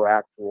with no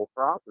actual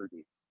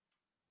property.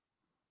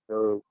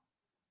 So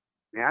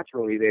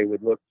naturally they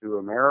would look to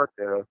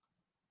America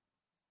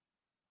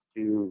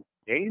to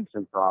gain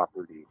some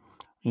property.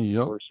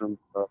 Yep. Or some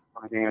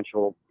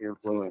financial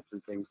influence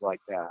and things like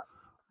that.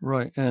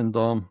 Right, and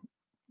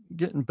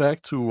getting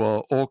back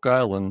to Oak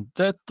Island,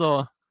 that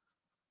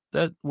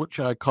which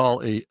I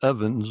call a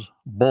Evans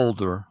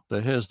boulder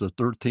that has the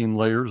 13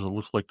 layers, it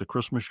looks like the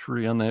Christmas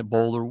tree on that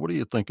boulder. What do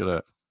you think of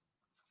that?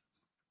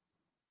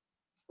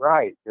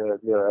 Right, the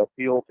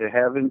appeal to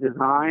heaven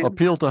design.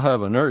 Appeal to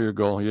heaven. There you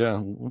go.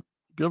 Yeah,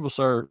 give us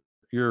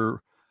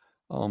your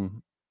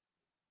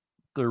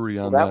theory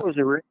on that. That was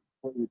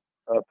originally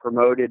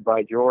promoted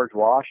by George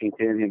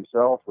Washington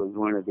himself. Was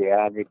one of the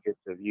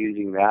advocates of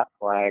using that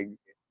flag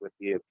with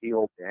the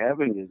appeal to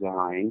heaven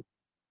design,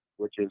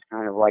 which is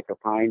kind of like a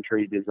pine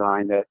tree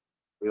design that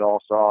we all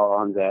saw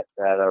on that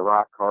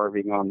rock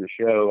carving on the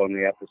show on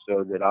the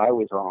episode that I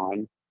was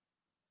on.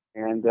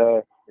 And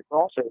it's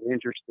also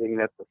interesting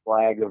that the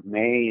flag of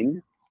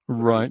Maine,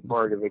 right,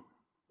 part of it,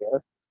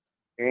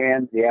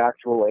 and the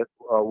actual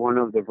one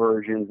of the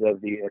versions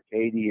of the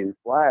Acadian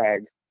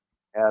flag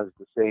has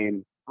the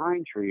same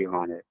pine tree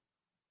on it.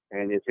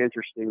 And it's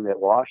interesting that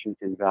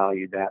Washington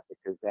valued that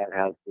because that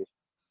has this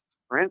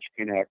French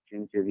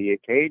connection to the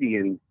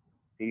Acadian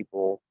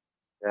people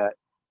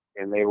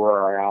and they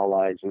were our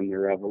allies in the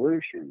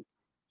Revolution.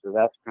 So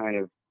that's kind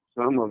of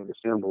some of the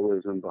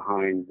symbolism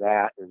behind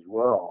that as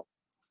well.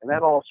 And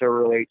that also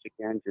relates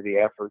again to the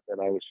effort that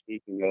I was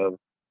speaking of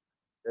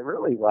that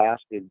really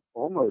lasted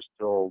almost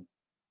till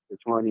the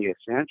 20th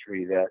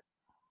century, that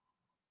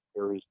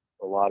there was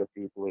a lot of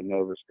people in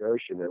Nova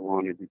Scotia that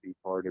wanted to be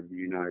part of the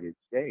United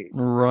States.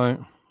 Right.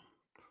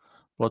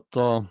 But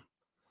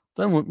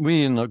then with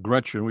me and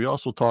Gretchen, we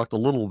also talked a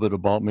little bit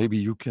about, maybe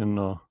you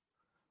can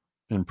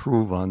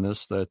improve on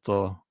this,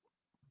 that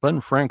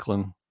Ben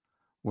Franklin,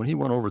 when he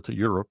went over to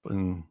Europe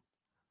and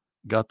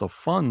got the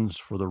funds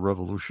for the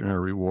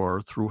Revolutionary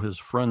War through his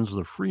friends,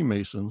 the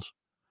Freemasons,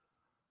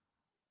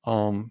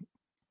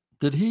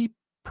 did he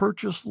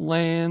purchase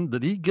land?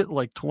 Did he get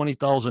like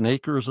 20,000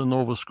 acres in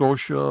Nova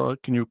Scotia?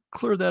 Can you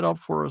clear that up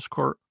for us,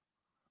 Cort?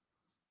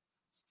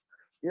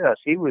 Yes,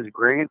 he was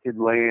granted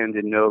land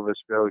in Nova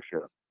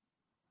Scotia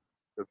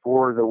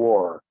before the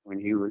war, when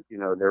he was,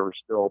 there were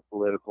still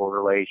political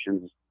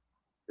relations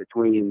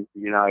between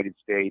the United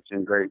States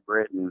and Great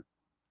Britain.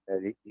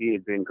 That he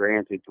had been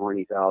granted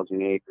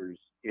 20,000 acres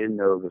in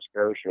Nova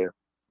Scotia.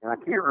 And I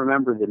can't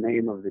remember the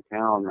name of the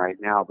town right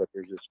now, but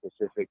there's a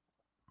specific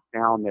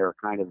town there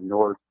kind of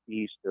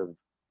northeast of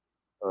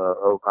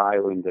Oak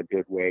Island a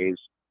good ways,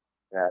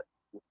 that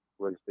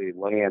was the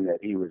land that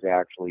he was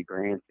actually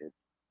granted.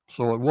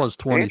 So it was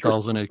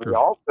 20,000 acres.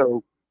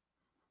 Also,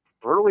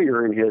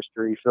 earlier in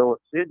history, Philip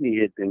Sidney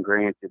had been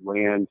granted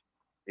land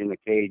in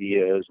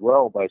Acadia as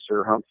well by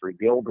Sir Humphrey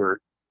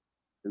Gilbert,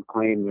 who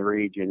claimed the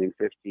region in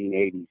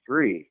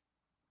 1583.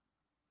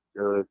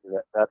 So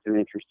that's an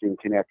interesting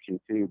connection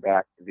too,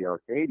 back to the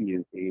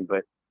Arcadian theme.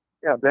 But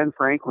yeah, Ben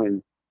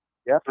Franklin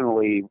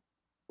definitely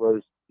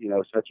was,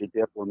 such a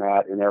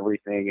diplomat and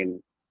everything,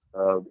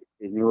 and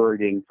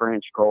inured in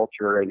French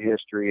culture and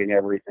history and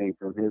everything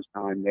from his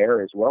time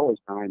there, as well as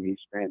time he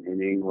spent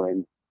in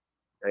England,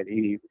 that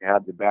he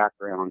had the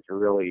background to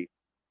really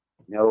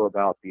know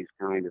about these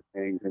kind of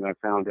things. And I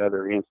found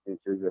other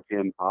instances of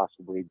him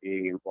possibly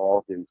being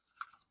involved in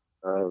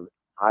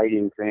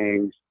hiding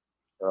things,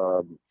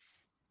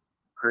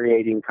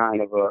 creating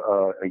kind of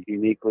a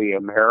uniquely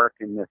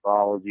American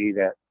mythology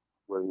that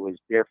was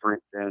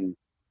different than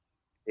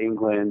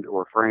England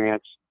or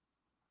France,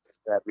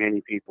 that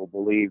many people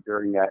believed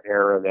during that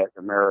era that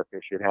America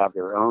should have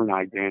their own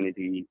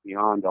identity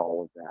beyond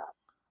all of that.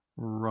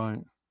 Right.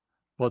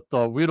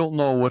 But we don't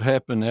know what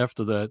happened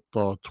after that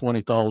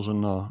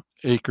 20,000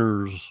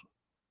 acres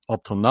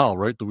up to now,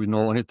 right? Do we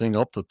know anything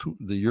up to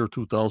the year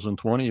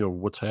 2020, or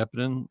what's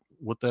happening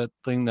with that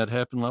thing that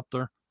happened up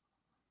there?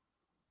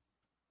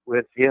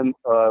 With him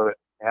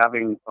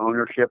having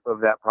ownership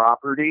of that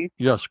property?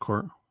 Yes,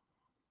 Cort.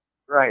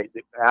 Right.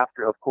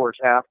 After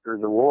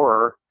the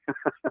war,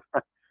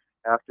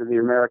 after the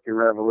American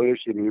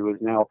Revolution, he was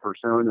now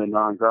persona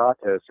non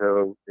grata,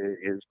 so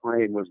his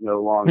claim was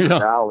no longer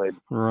valid.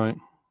 Right.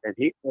 And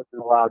he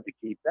wasn't allowed to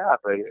keep that.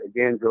 But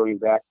again, going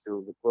back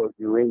to the quote,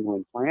 New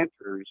England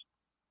planters,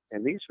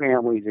 and these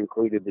families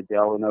included the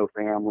Delano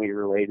family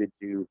related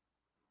to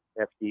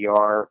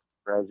FDR,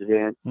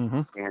 president,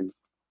 mm-hmm. and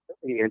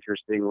really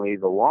interestingly,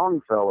 the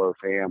Longfellow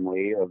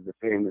family of the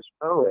famous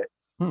poet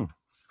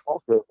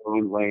also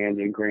owned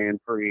land in Grand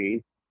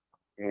Prix,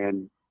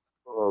 and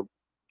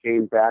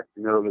came back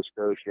to Nova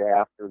Scotia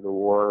after the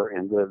war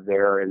and lived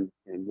there and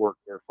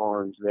worked their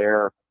farms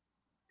there.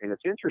 And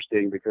it's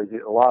interesting because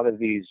a lot of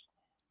these,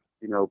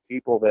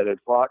 people that had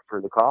fought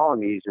for the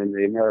colonies in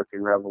the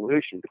American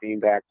Revolution came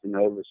back to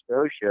Nova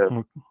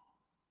Scotia.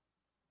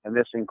 And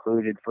this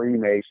included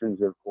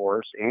Freemasons, of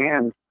course,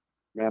 and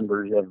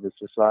members of the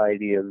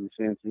Society of the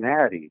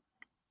Cincinnati,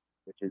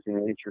 which is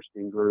an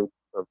interesting group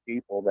of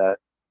people that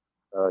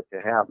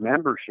to have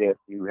membership,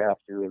 you have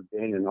to have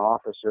been an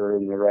officer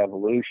in the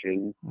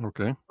Revolution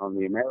on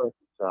the American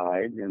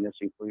side. And this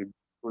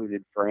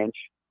included French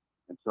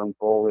and some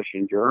Polish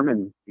and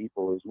German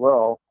people as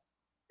well.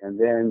 And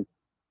then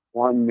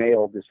one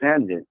male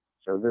descendant.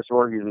 So this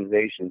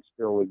organization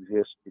still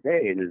exists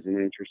today and is an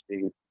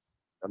interesting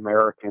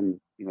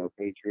American,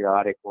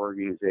 patriotic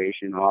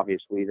organization,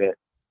 obviously, that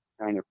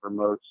kind of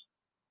promotes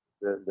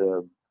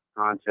the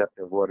concept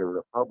of what a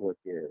republic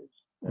is,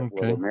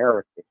 what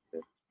America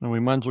is. And we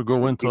might as well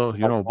go into, we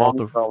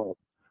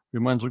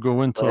might as well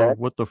go into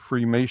what the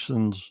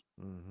Freemasons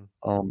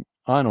on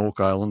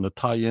Oak Island, the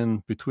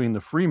tie-in between the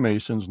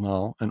Freemasons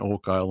now and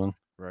Oak Island.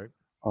 Right.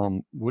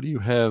 What do you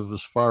have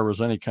as far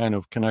as any kind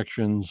of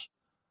connections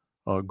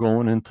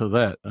going into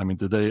that? I mean,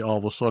 did they all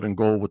of a sudden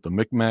go with the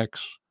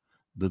Micmacs?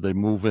 Did they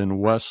move in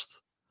west?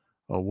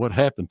 What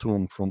happened to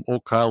them from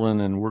Oak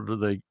Island, and where did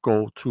they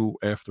go to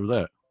after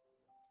that,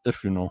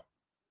 if you know?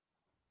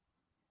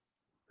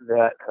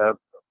 That I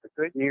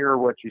couldn't hear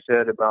what you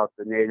said about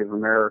the Native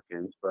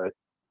Americans, but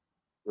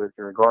with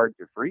regard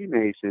to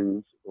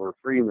Freemasons or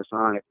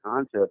Freemasonic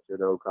concepts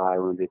at Oak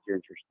Island, it's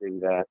interesting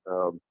that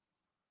the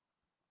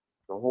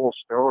whole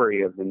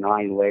story of the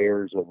 9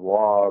 layers of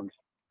logs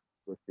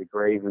with the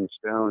graven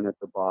stone at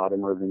the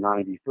bottom, or the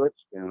 90-foot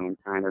stone,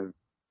 kind of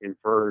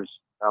infers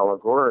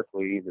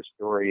allegorically the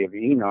story of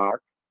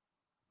Enoch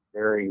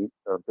building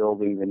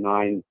the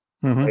 9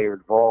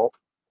 layered vault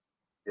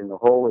in the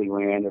Holy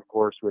Land, of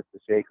course, with the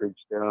sacred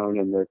stone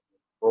and the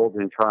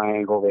golden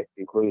triangle that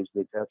includes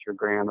the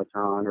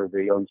tetragrammaton or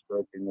the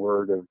unspoken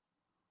word of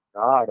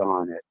God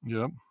on it.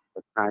 Yep.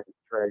 A kind of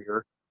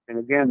treasure. And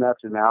again,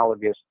 that's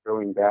analogous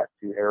going back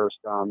to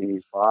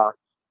Aristomenes' box,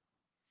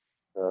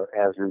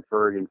 as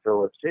inferred in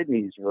Philip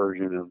Sidney's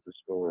version of the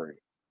story.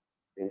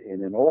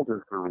 In an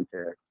older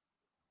context,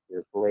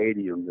 the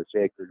palladium, the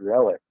sacred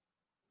relic.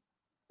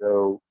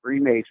 So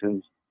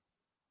Freemasons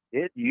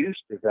did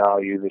used to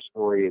value the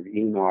story of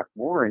Enoch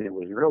more, and it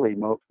was really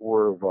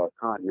more of a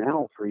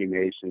continental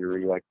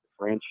Freemasonry, like the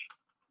French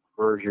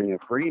version of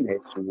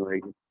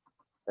Freemasonry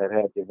that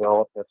had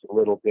developed. That's a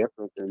little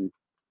different than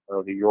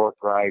the York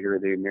Rite or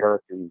the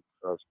American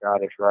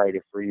Scottish Rite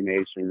of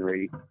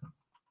Freemasonry.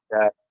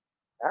 That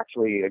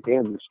actually,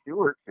 again, the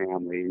Stuart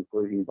family,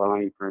 including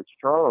Bonnie Prince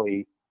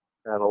Charlie,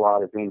 had a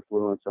lot of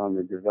influence on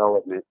the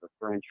development of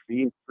French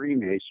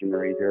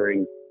Freemasonry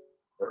during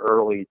the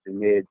early to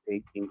mid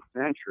 18th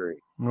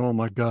century. Oh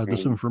my God,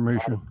 this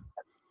information.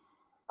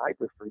 Type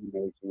of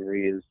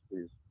Freemasonry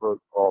is what's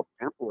called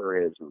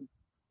Templarism.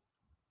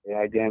 They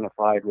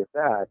identified with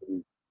that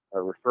and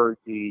referred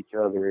to each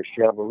other as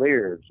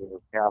chevaliers or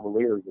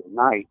cavaliers or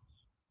knights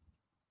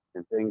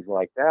and things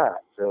like that.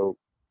 So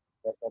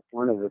that's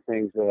one of the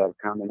things that I've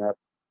come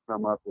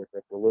up with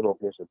that's a little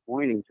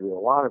disappointing to a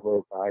lot of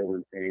Oak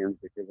Island fans,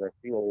 because I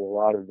feel a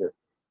lot of the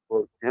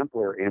quote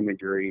Templar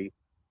imagery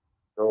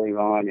going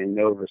on in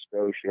Nova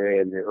Scotia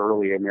and the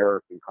early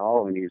American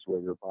colonies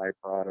was a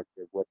byproduct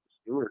of what the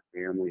Stuart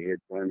family had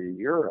done in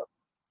Europe.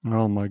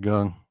 Oh my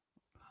God.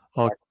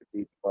 Go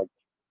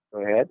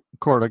ahead.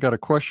 Cort, I got a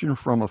question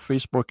from a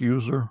Facebook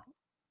user.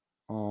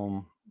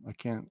 I'm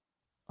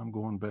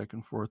going back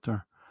and forth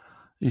there.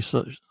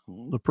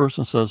 The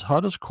person says,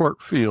 how does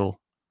Cort feel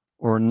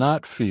or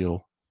not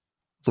feel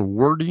the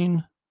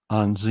wording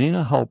on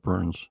Zena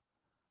Halpern's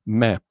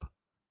map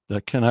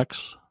that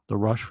connects the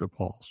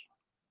Rochefoucauld's?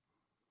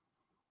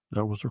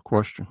 That was her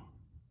question.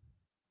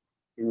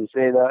 Can you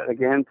say that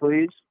again,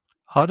 please?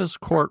 How does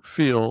Cort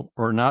feel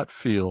or not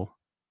feel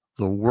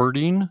the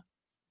wording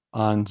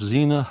on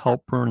Zena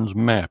Halpern's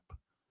map,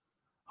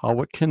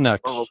 how it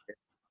connects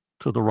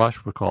to the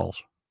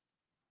Rochefoucauld's?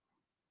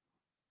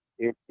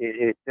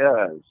 It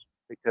does,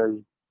 because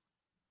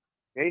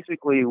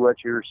basically what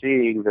you're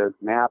seeing, the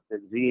map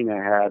that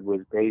Zena had was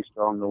based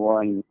on the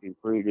one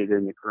included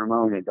in the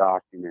Cremona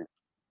document.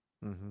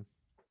 Mm-hmm.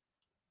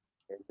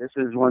 This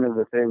is one of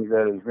the things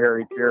that is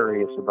very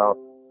curious about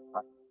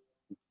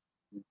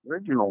the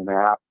original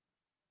map.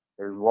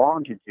 There's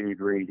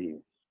longitude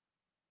readings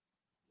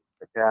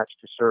attached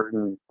to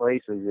certain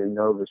places in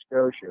Nova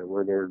Scotia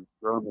where there's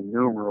Roman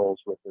numerals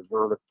with a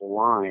vertical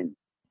line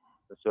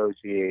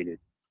associated.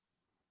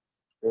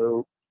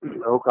 So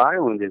Oak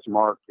Island is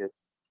marked at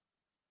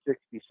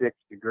 66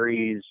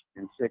 degrees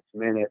and 6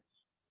 minutes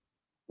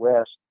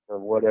west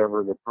of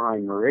whatever the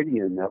prime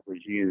meridian that was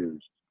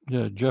used.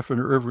 Yeah, Jeff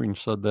and Irving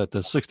said that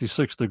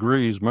 66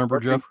 degrees. Remember,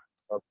 Jeff?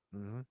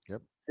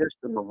 Yep.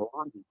 System of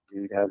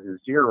longitude has a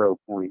 0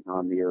 point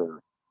on the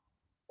Earth,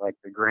 like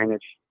the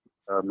Greenwich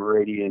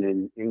meridian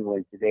in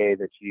England today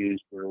that's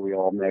used where we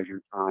all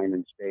measure time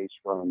and space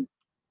from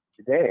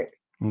today.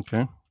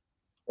 Okay.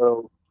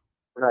 So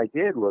what I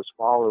did was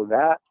follow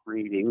that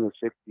reading of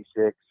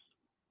 66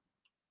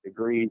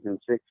 degrees and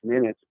 6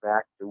 minutes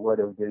back to what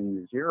have been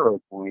the 0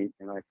 point,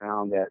 and I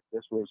found that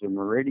this was a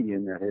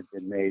meridian that had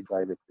been made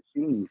by the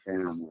Cassini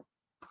family,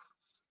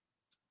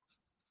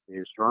 the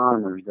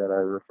astronomers that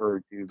I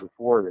referred to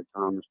before that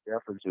Thomas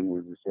Jefferson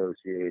was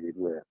associated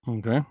with.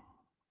 Okay.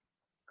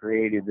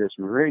 Created this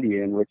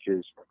meridian, which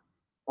is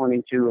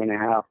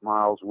 22.5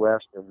 miles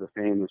west of the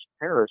famous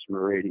Paris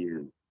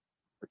meridian,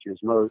 which is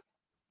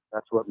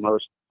that's what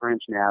most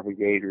French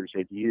navigators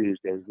had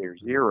used as their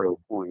 0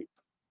 point.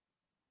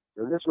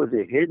 So this was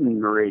a hidden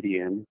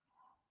meridian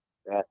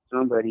that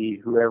somebody,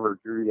 whoever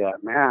drew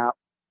that map,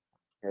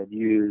 had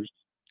used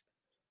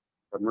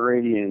a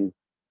meridian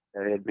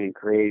that had been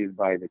created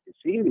by the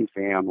Cassini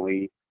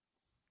family,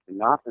 and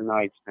not the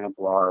Knights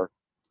Templar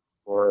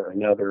or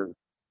another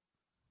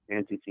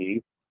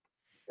entity,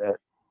 that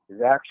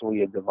is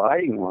actually a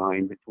dividing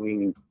line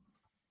between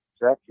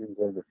sections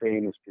of the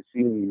famous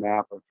Cassini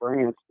map of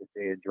France that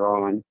they had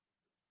drawn.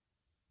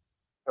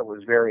 That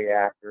was very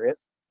accurate,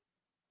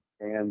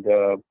 and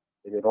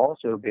it had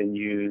also been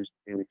used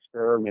in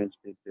experiments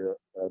to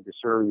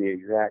discern the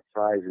exact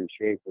size and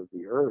shape of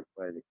the Earth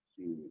by the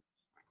Cassini.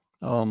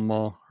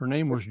 Her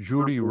name was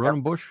Judy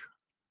Runbush,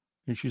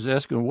 and she's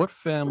asking what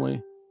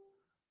family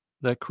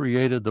that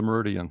created the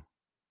meridian.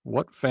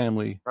 What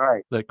family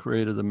that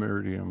created the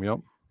meridian? Yep.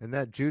 And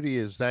that Judy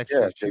is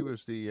actually, she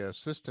was the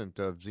assistant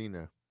of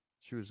Zena.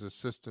 She was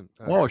assistant.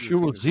 She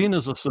was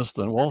Zena's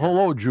assistant. Well,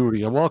 hello,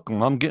 Judy, and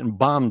welcome. I'm getting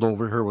bombed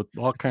over here with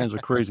all kinds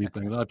of crazy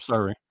things. I'm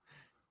sorry.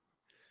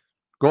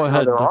 Go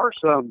ahead. There are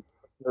some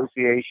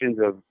associations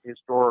of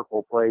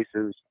historical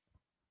places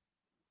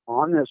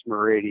on this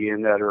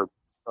meridian that are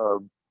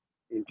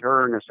in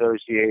turn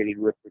associated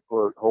with the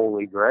quote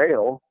Holy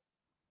Grail.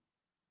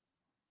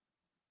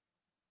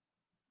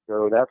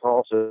 So that's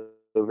also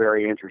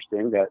very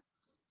interesting that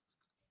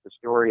the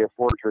story of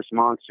Fortress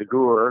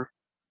Montsegur,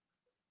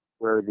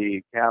 where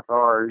the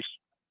Cathars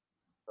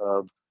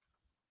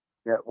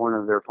met one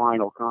of their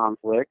final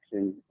conflicts,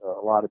 and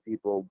a lot of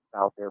people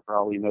out there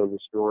probably know the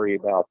story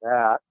about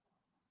that,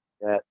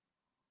 that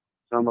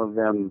some of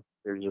them,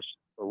 there's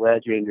a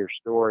legend or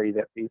story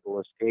that people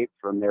escaped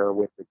from there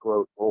with the,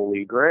 quote,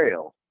 Holy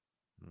Grail.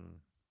 Mm.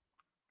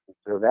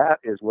 So that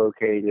is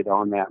located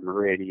on that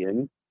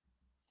meridian.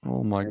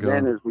 Oh, my God. And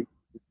then as we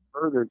get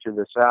further to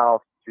the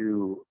south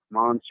to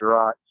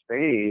Montserrat,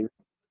 Spain,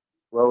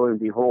 lo and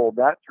behold,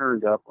 that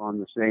turned up on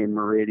the same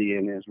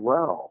meridian as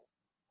well.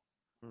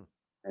 Hmm.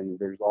 And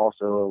there's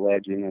also a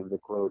legend of the,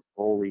 quote,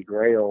 Holy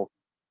Grail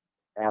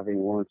having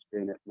once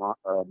been at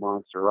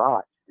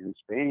Montserrat in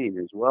Spain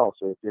as well.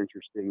 So it's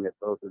interesting that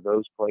both of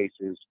those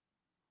places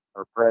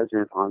are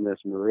present on this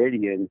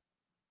meridian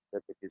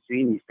that the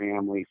Cassini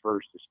family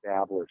first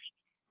established.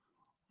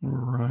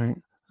 Right.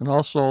 And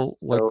also,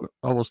 like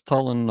I was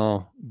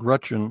telling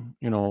Gretchen,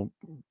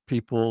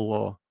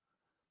 people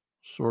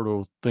sort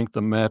of think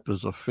the map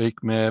is a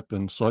fake map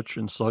and such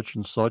and such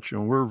and such,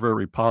 and we're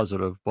very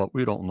positive, but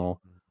we don't know.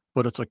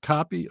 But it's a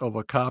copy of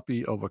a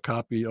copy of a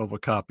copy of a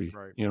copy.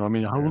 Right. I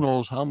mean, who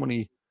knows how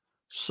many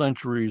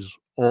centuries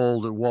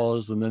old it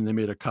was, and then they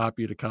made a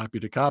copy to copy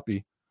to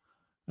copy.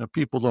 And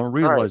people don't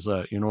realize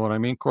that, you know what I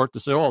mean, Cort? To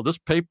say, oh, this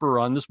paper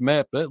on this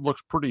map, that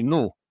looks pretty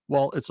new.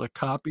 Well, it's a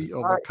copy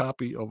of a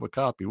copy of a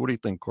copy. What do you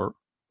think, Cort?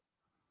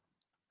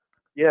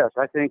 Yes,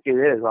 I think it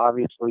is.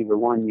 Obviously, the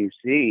one you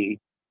see,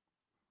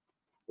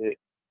 it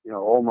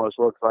almost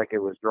looks like it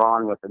was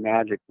drawn with a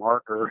magic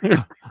marker,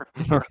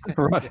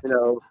 right?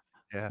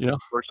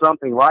 Or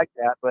something like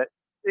that. But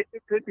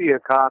it could be a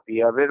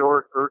copy of it,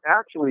 or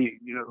actually,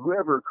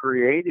 whoever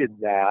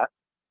created that,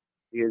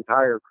 the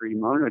entire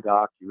Cremona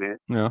document,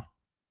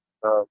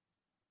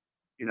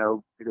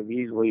 could have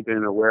easily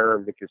been aware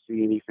of the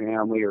Cassini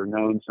family or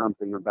known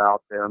something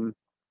about them.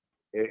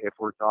 If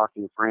we're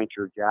talking French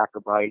or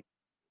Jacobite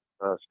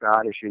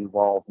Scottish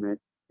involvement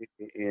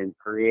in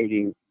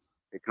creating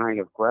the kind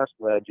of quest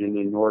legend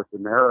in North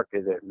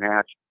America that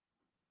matched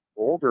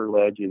older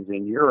legends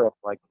in Europe,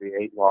 like the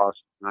 8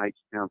 Lost Knights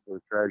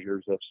Templar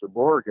treasures of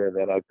Seborga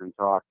that I've been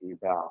talking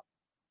about.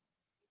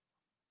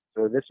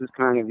 So this is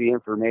kind of the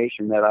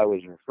information that I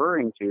was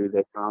referring to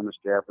that Thomas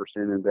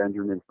Jefferson and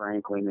Benjamin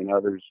Franklin and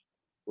others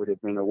would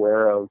have been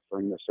aware of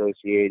from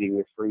associating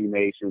with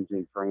Freemasons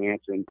in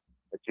France and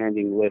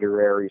attending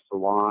literary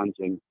salons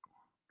and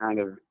kind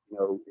of,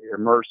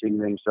 immersing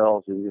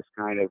themselves in this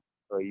kind of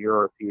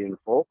European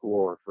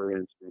folklore, for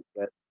instance,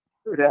 that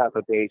could have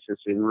a basis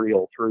in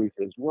real truth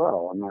as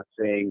well. I'm not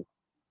saying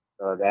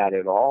that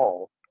at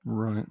all.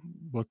 Right.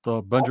 But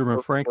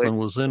Benjamin Franklin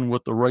was in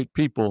with the right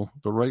people,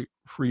 the right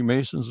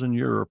Freemasons in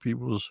Europe. He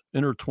was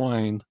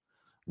intertwined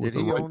with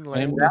Did he own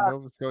land in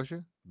Nova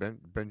Scotia?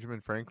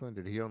 Benjamin Franklin,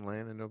 did he own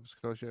land in Nova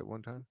Scotia at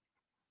one time?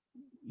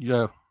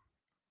 Yeah.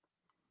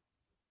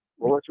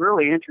 Well, what's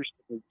really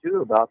interesting,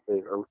 too, about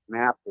the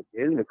map that's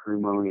in the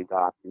Cremona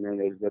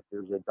document is that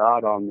there's a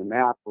dot on the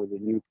map where the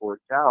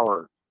Newport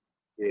Tower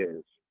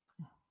is.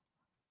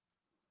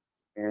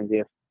 And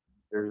if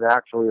there's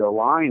actually a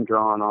line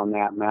drawn on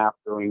that map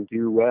going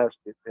due west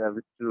at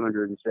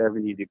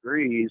 270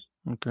 degrees,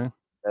 okay,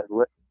 that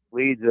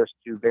leads us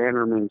to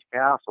Bannerman's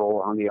Castle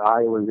on the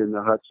island in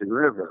the Hudson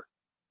River.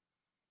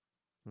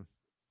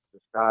 The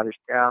Scottish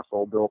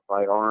castle built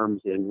by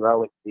arms and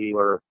relic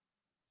dealer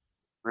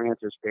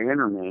Francis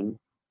Bannerman,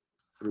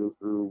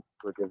 who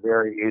was a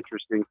very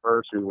interesting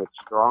person with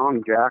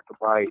strong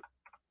Jacobite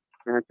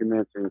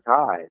sentiments and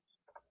ties.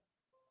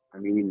 I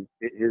mean,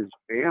 his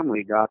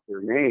family got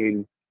their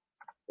name.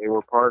 They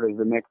were part of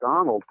the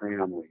MacDonald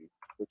family,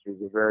 which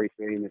is a very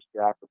famous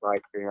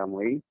Jacobite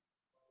family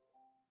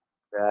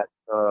that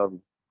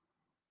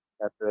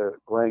at the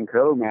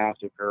Glencoe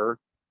massacre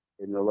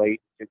in the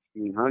late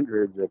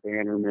 1600s, the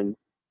Bannerman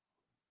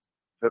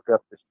took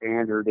up the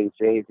standard and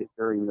saved it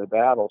during the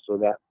battle, so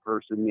that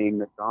person named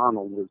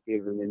MacDonald was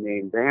given the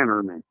name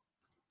Bannerman.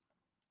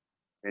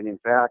 And in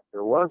fact,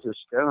 there was a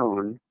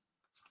stone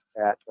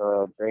at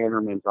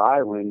Bannerman's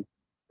Island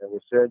that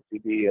was said to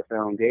be a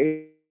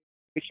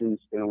foundation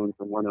stone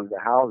from one of the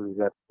houses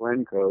at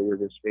Glencoe, where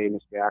this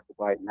famous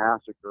Jacobite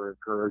massacre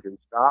occurred in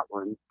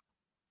Scotland,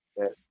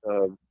 that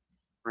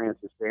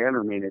Francis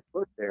Bannerman had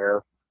put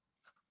there,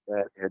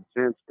 that had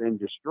since been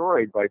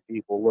destroyed by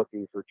people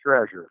looking for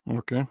treasure.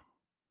 Okay.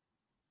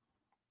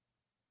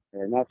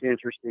 And that's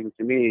interesting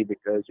to me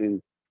because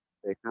in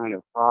the kind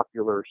of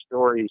popular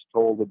stories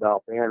told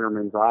about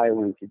Bannerman's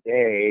Island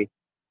today,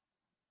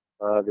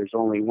 there's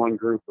only one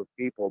group of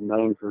people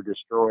known for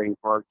destroying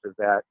parts of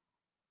that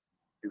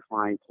to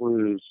find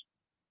clues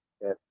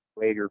that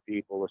later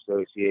people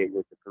associate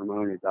with the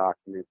Cremona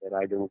document that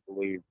I don't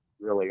believe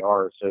really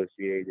are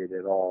associated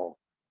at all.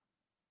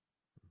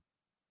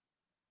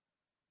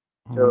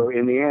 So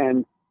in the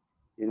end,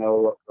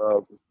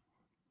 although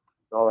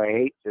I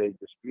hate to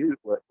dispute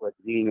what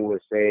Zena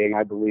was saying,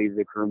 I believe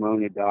the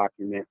Cremona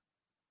document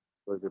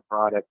was a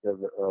product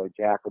of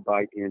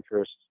Jacobite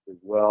interests as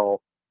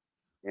well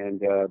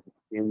and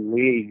in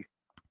league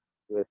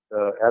with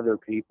other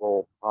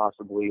people,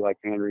 possibly like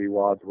Henry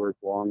Wadsworth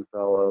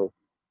Longfellow,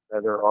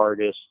 other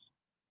artists,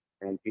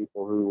 and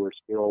people who were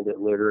skilled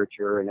at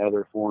literature and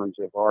other forms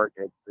of art,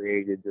 had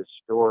created this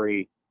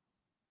story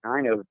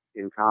kind of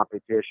in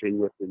competition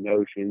with the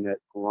notion that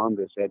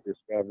Columbus had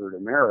discovered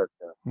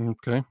America.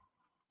 Okay.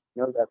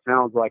 That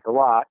sounds like a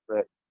lot,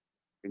 but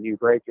when you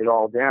break it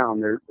all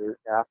down,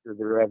 after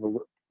the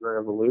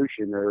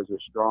revolution, there was a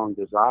strong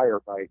desire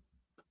by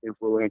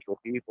influential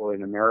people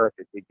in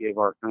America to give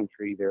our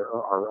country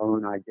our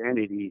own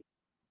identity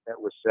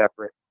that was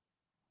separate,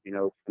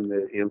 from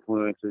the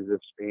influences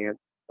of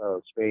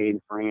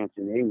Spain, France,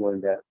 and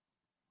England that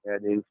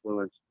had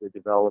influenced the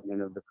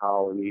development of the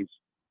colonies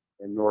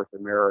in North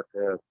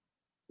America,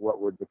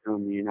 what would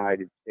become the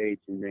United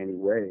States in many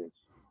ways.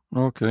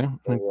 Okay.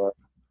 So,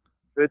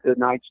 could the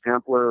Knights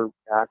Templar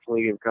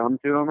actually have come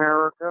to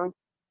America?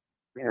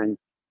 And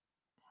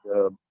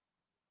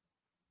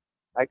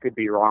I could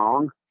be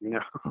wrong,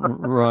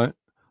 Right.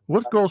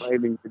 What I'm goes?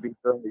 claiming to be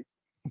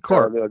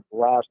Cort, the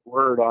last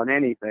word on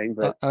anything,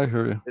 but I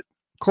hear you.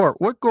 Cort,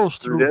 what goes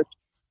through this?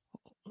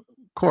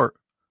 Cort?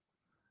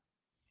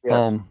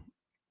 Yeah.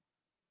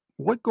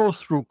 What goes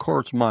through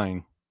Cort's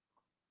mind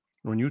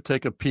when you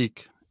take a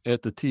peek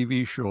at the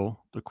TV show,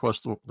 the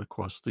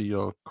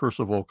Curse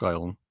of Oak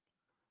Island?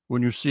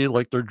 When you see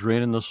like they're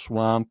draining the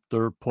swamp,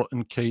 they're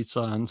putting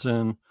caissons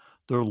in,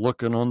 they're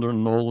looking under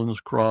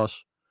Nolan's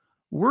Cross.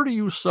 Where do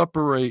you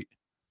separate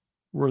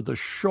where the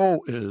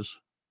show is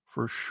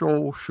for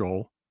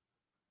show,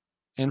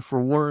 and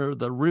for where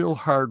the real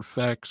hard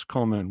facts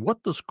come in?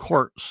 What does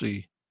Cort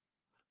see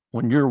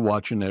when you're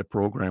watching that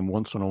program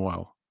once in a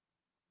while?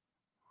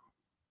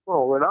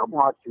 Well, when I'm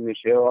watching the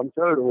show, I'm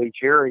totally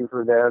cheering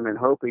for them and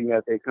hoping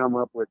that they come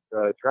up with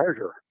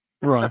treasure.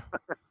 Right.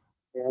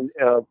 And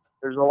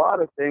there's a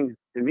lot of things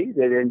to me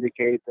that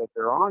indicate that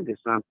they're onto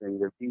something.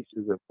 They're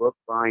pieces of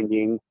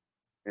bookbinding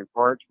and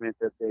parchment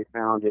that they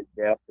found at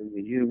depth, and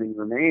the human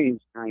remains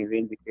kind of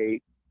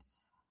indicate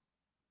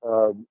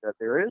that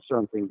there is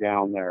something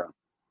down there.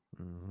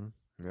 Mm-hmm.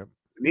 Yep.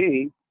 To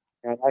me,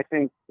 and I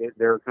think that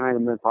they're kind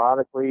of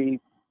methodically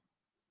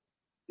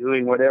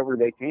doing whatever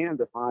they can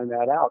to find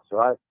that out. So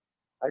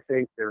I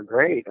think they're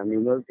great. I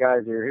mean, those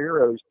guys are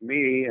heroes to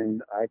me,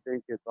 and I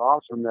think it's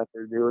awesome that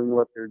they're doing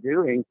what they're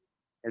doing.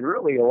 And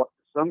really,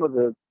 some of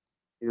the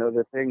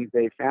the things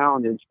they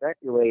found and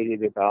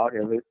speculated about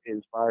have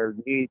inspired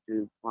me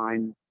to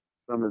find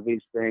some of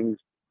these things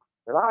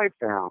that I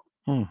found.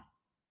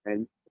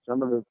 And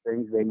some of the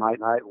things they might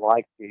not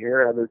like to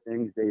hear, other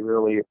things they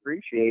really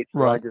appreciate. So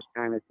Right. I just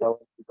kind of tell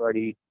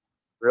everybody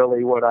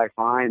really what I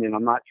find, and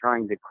I'm not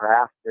trying to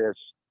craft this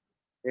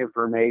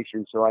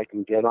information so I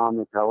can get on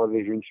the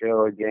television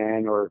show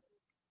again or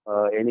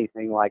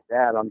anything like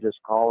that. I'm just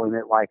calling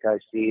it like I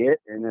see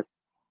it, and if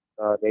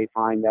they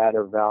find that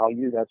of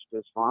value, that's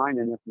just fine,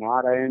 and if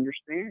not, I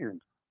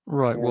understand.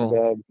 Right. And,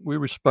 well, we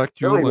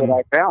respect you. Really, And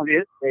what I found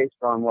is based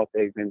on what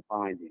they've been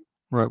finding.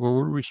 right. Well,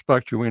 we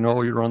respect you. We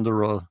know you're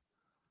under a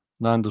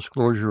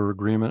non-disclosure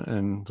agreement,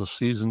 and the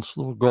season's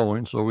still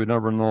going, so we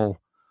never know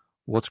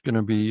what's going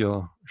to be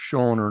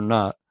shown or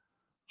not.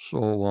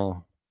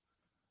 So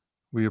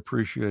we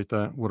appreciate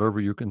that, whatever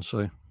you can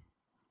say.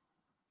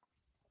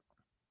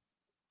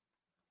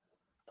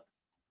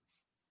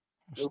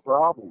 No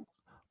problem.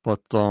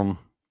 But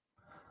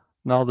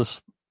now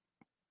this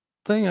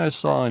thing I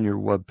saw on your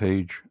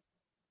webpage,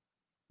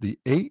 the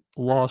 8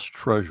 lost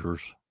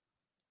treasures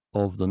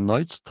of the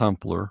Knights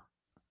Templar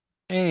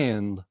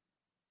and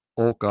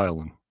Oak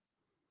Island.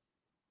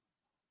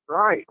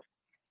 Right.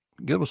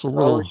 Give us a I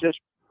little. was just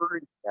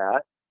referring to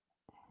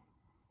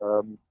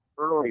that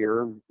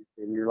earlier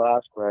in your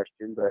last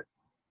question, but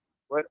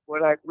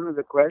one of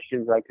the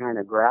questions I kind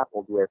of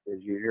grappled with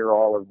is you hear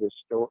all of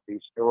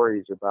these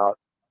stories about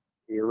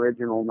the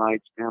original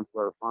Knights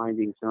Templar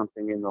finding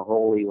something in the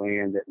Holy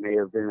Land that may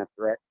have been a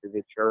threat to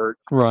the church,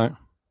 Right.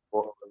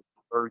 or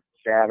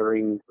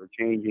earth-shattering or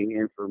changing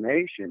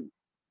information.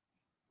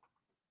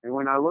 And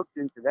when I looked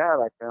into that,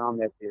 I found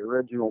that the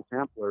original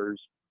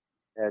Templars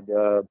had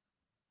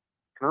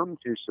come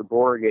to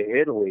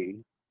Saborga,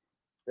 Italy,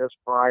 just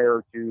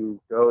prior to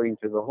going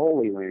to the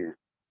Holy Land.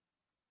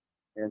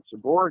 And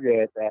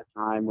Saborga at that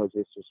time was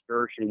a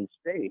Cistercian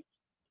state.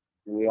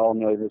 And we all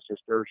know the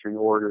Cistercian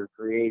order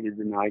created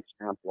the Knights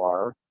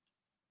Templar.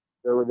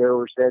 So there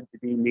were said to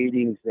be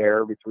meetings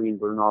there between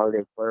Bernard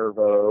of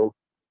Clairvaux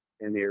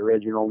and the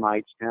original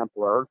Knights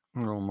Templar.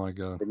 Oh, my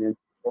God. And then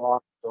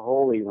walked the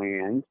Holy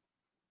Land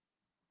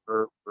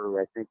for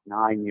I think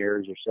 9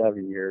 years or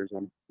 7 years.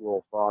 I'm a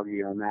little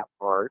foggy on that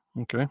part.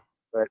 Okay.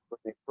 But when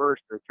they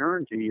first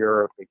returned to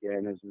Europe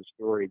again, as the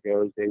story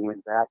goes, they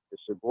went back to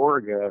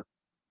Saborga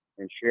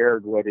and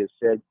shared what is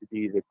said to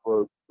be the,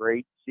 quote,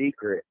 great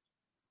secret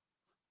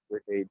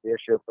with a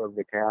bishop of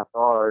the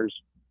Cathars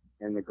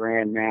and the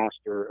Grand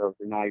Master of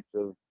the Knights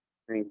of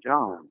St.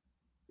 John,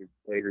 who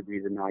would later be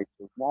the Knights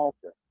of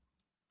Malta.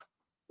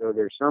 So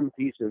there's some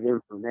piece of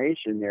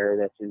information there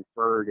that's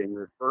inferred and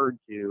referred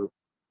to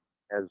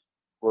as,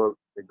 quote,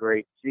 the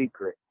great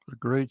secret. The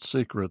great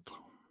secret.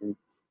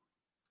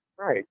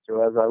 Right.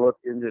 So as I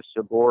looked into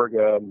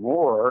Seborga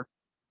more,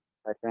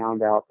 I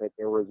found out that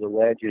there was a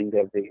legend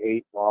of the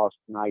 8 lost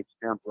Knights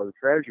Templar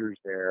treasures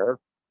there,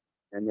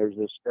 and there's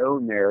a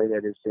stone there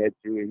that is said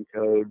to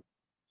encode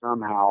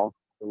somehow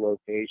the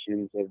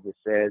locations of the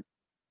said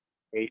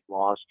 8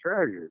 lost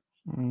treasures.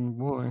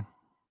 Boy.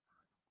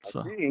 So.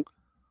 I think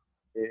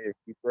if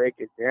you break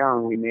it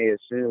down, we may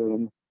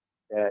assume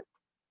that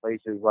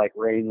places like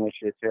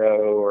Rennes-le-Château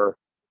or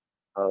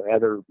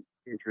other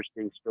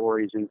interesting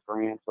stories in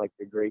France, like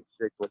the Great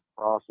Cyclic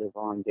Cross of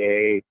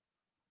Vendée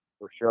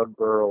or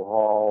Shugborough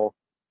Hall,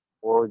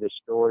 or the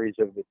stories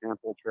of the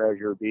temple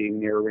treasure being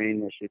near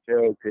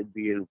Rennes-le-Château could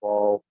be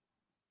involved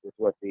with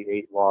what the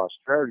 8 lost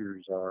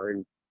treasures are.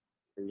 And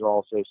there's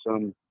also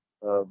some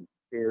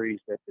theories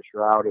that the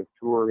Shroud of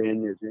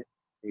Turin is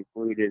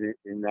included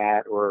in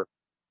that, or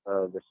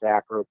the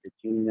Sacro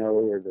Catino,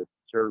 or the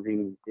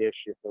serving dish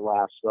at the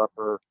Last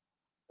Supper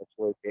that's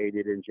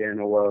located in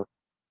Genoa,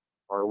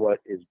 are what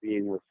is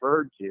being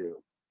referred to.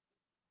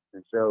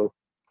 And so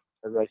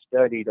as I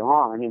studied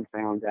on and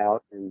found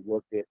out and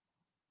looked at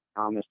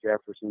Thomas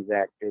Jefferson's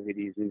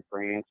activities in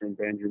France and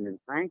Benjamin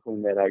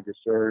Franklin, that I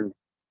discerned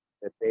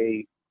that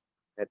they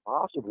had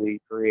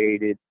possibly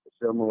created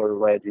a similar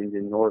legend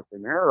in North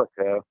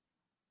America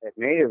that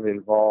may have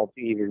involved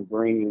even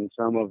bringing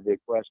some of the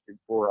quested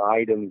for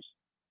items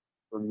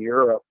from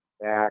Europe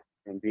back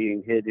and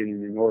being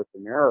hidden in North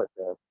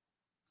America.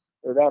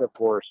 So that, of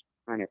course,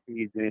 kind of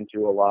feeds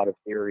into a lot of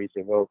theories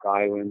of Oak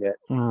Island, that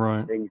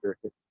things are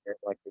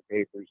like the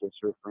papers of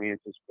Sir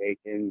Francis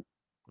Bacon,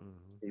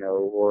 you know,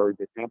 or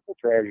the temple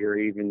treasure,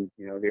 even,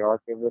 you know, the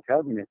Ark of the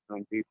Covenant,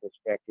 some people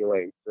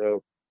speculate.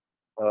 So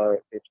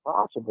it's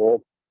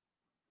possible,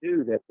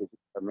 too, that the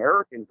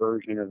American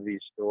version of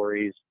these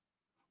stories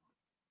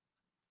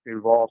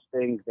involves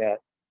things that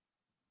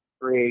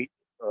create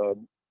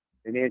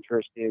an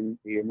interest in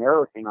the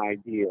American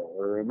ideal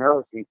or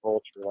American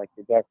culture, like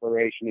the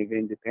Declaration of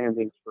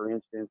Independence, for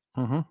instance,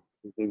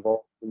 is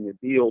involved in the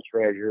Beale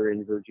treasure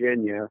in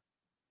Virginia,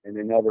 and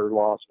another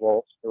lost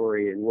vault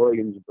story in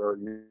Williamsburg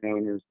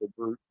known as the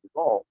Brute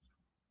Vault.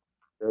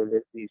 So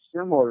that these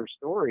similar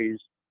stories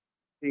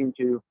seem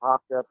to have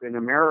popped up in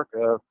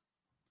America,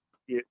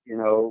 you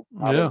know,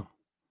 out of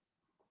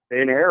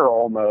thin air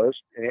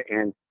almost,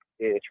 and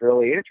it's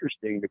really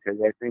interesting because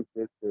I think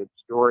that the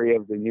story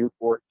of the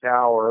Newport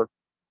Tower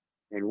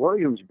and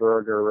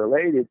Williamsburg are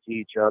related to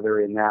each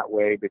other in that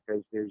way,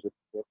 because there's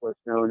what's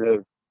known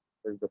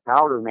as the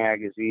Powder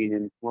Magazine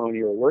in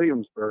colonial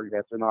Williamsburg.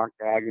 That's an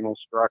octagonal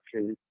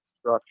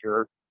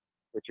structure,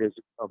 which is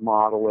a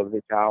model of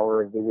the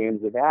Tower of the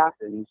Winds of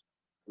Athens.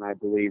 And I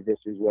believe this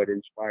is what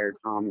inspired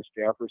Thomas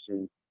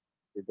Jefferson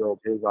to build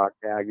his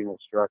octagonal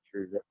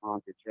structures at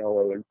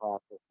Monticello and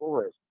Fossil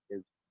Forest,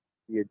 because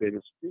he had been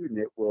a student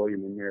at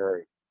William and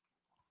Mary.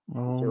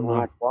 So when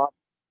I plot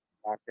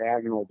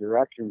octagonal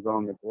directions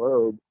on the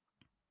globe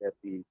that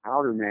the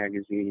Powder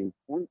Magazine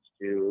points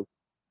to,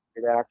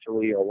 it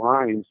actually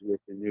aligns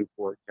with the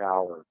Newport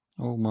Tower.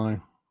 Oh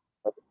my.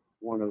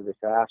 One of the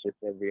facets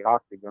of the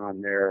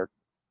octagon there,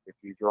 if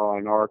you draw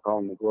an arc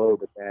on the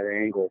globe at that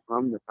angle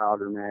from the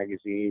Powder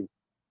Magazine,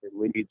 it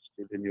leads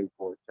to the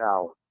Newport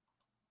Tower.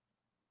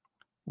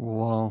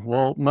 Wow.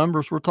 Well,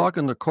 members, we're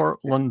talking to Cort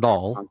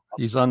Lindahl.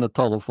 He's on the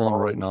telephone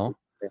right now.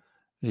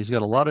 He's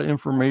got a lot of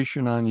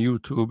information on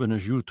YouTube and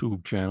his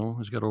YouTube channel.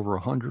 He's got over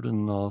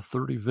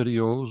 130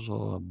 videos,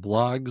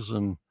 blogs,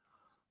 and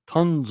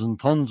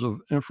tons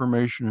of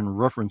information and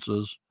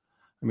references.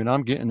 I mean,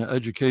 I'm getting an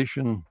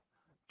education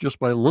just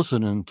by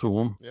listening to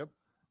him. Yep.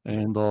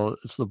 And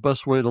it's the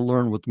best way to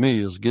learn with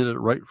me is get it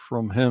right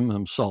from him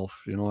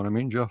himself. You know what I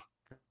mean, Jeff?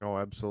 Oh,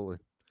 absolutely.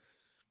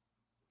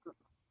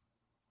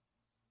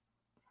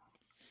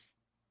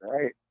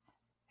 Right.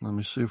 Let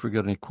me see if we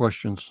got any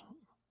questions.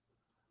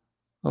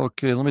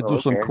 Okay, let me do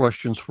some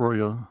questions for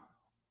you.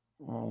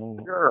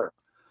 Sure.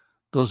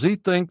 Does he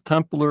think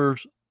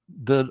Templars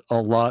did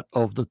a lot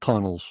of the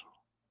tunnels?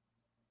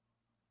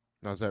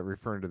 Now, is that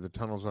referring to the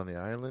tunnels on the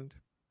island?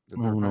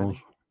 Who knows?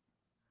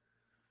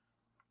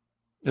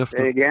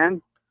 Say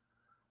again?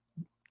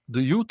 Do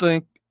you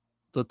think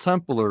the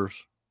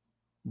Templars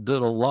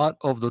did a lot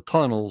of the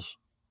tunnels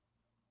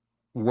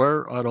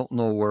where, I don't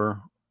know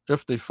where,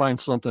 if they find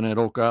something at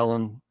Oak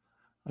Island?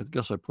 I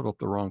guess I put up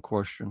the wrong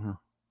question here.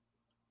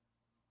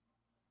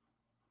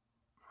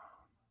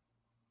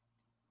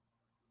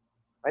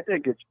 I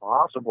think it's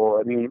possible.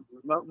 I mean,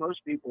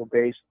 most people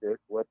base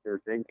what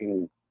they're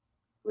thinking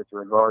with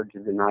regard to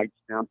the Knights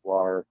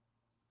Templar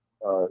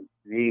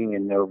being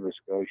in Nova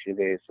Scotia.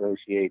 They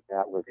associate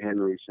that with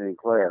Henry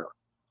Sinclair.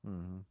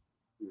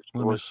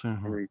 Let me see.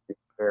 Henry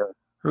Sinclair.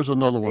 Here's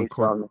another one,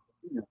 on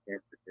the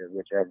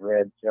which I've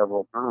read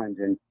several times,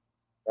 and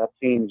that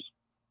seems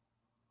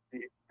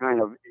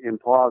kind of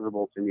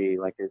implausible to me,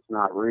 like it's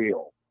not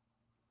real.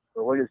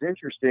 But what is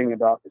interesting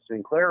about the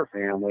Sinclair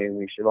family, and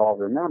we should all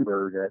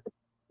remember that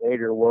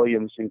later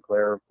William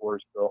Sinclair, of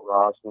course, built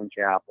Rosslyn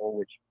Chapel,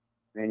 which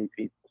many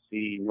people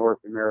see North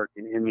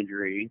American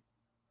imagery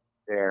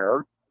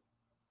there.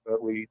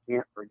 but we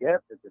can't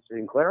forget that the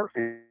Sinclair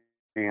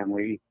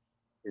family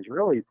is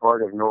really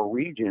part of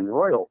Norwegian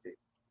royalty.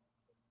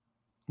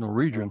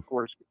 Norwegian. And of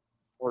course,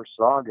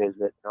 sagas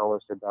that tell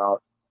us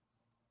about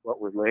what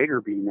would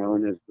later be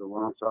known as the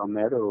Lansau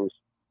Meadows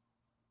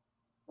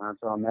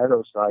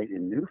site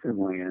in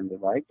Newfoundland, the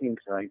Viking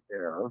site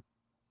there.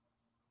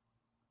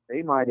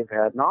 They might have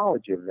had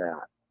knowledge of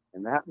that.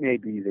 And that may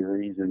be the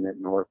reason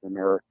that North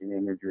American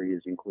imagery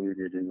is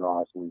included in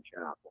Rosslyn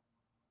Chapel.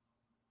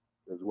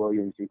 Because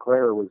William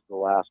Sinclair was the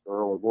last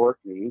Earl of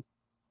Orkney.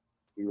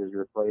 He was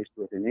replaced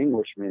with an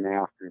Englishman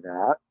after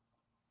that.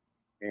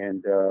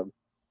 And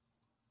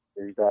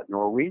there's that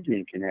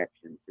Norwegian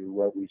connection to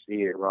what we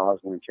see at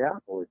Rosslyn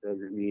Chapel. It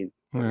doesn't mean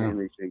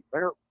Henry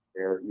Sinclair was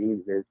there. It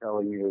means they're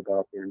telling you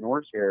about their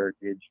Norse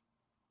heritage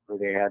where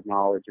they had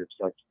knowledge of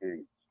such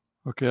things.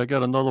 Okay, I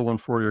got another one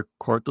for you,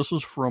 Cort. This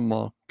is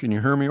from, can you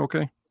hear me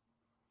okay?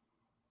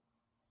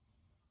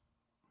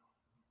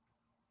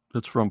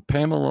 It's from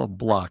Pamela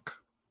Block.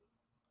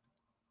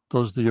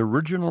 Does the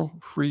original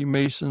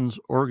Freemasons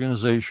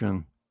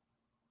organization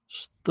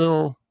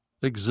still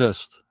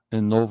exist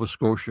in Nova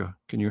Scotia?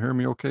 Can you hear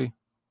me okay?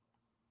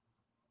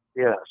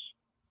 Yes.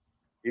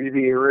 Do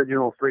the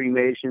original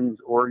Freemasons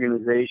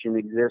organization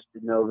exist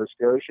in Nova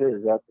Scotia?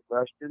 Is that the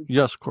question?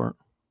 Yes, Cort.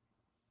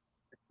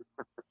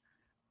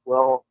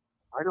 Well,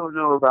 I don't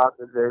know about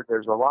that.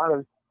 There's a lot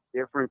of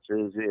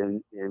differences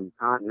in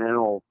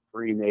continental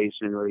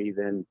Freemasonry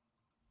than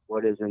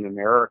what is in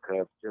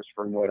America, just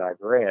from what I've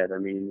read. I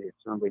mean, if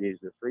somebody's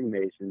a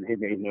Freemason, they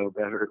may know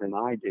better than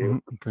I do.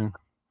 Okay.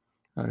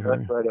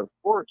 But of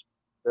course,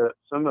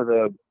 some of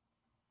the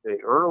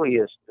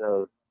earliest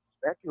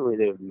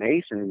speculative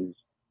Masons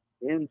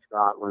in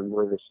Scotland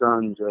were the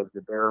sons of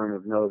the Baron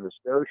of Nova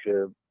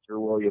Scotia, Sir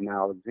William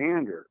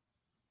Alexander.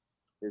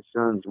 His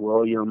sons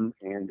William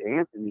and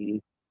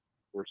Anthony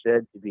were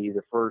said to be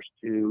the first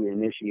two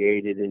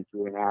initiated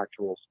into an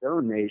actual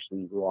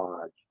stonemason's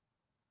lodge,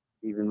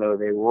 even though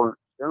they weren't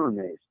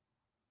stonemasons.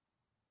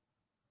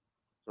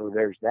 So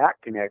there's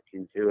that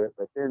connection to it.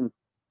 But then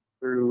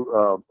through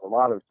a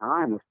lot of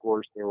time, of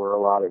course, there were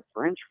a lot of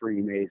French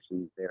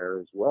Freemasons there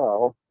as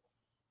well.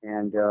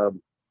 And the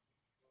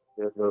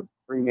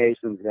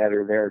Freemasons that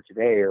are there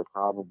today are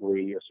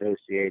probably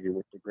associated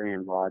with the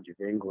Grand Lodge of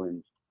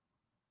England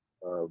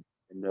and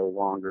no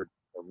longer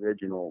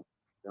original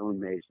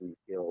stonemason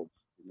guilds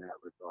in that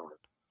regard.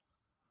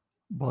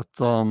 But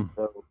so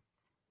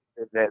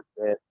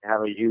that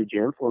have a huge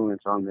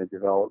influence on the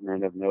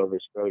development of Nova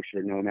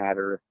Scotia, no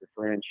matter if the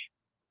French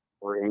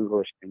or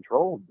English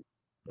controlled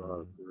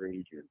the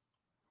region.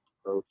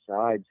 Both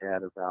sides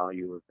had a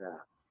value of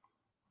that.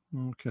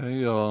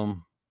 Okay.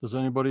 Does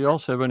anybody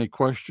else have any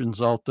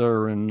questions out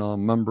there in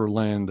member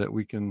land that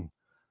we can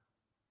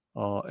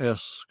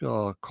ask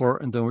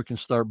Cort, and then we can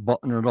start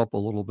buttoning it up a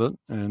little bit?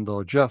 And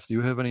Jeff, do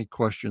you have any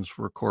questions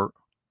for Cort?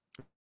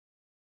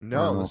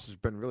 No, this has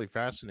been really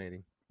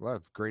fascinating. A lot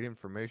of great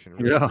information.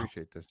 Really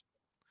appreciate this.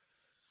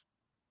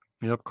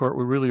 Yep, Cort,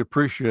 we really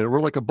appreciate it.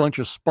 We're like a bunch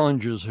of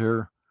sponges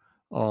here.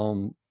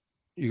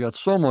 You got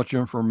so much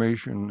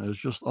information. It's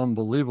just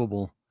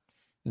unbelievable.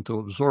 And to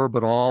absorb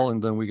it all,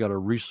 and then we got to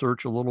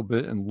research a little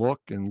bit and look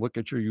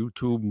at your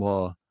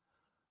YouTube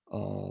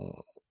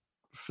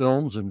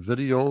films and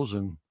videos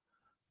and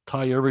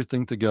tie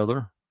everything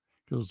together.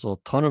 There's a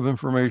ton of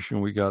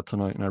information we got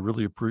tonight, and I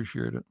really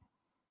appreciate it.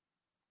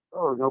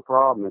 Oh, no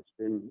problem. It's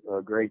been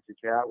great to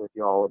chat with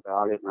you all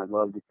about it, and I'd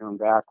love to come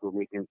back when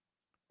we can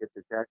get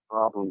the tech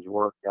problems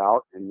worked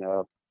out and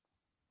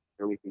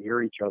so we can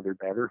hear each other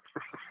better.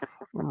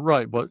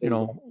 Right, but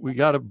we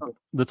got to.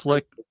 It's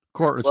like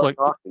Cort.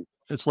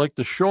 It's like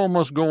the show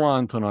must go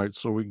on tonight.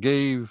 So we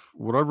gave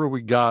whatever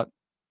we got.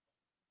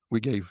 We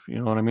gave. You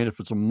know what I mean? If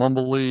it's a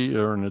mumbly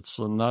and it's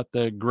not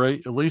that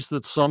great, at least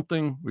it's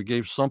something. We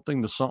gave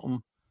something to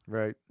something.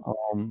 Right.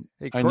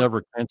 Hey, I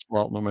never cancel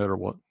out no matter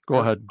what. Go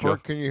ahead, Cort,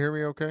 Jeff. can you hear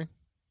me okay?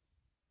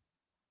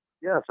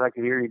 Yes, I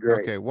can hear you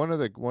great. Okay, one of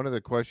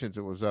the questions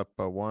that was up,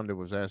 Wanda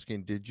was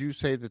asking, did you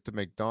say that the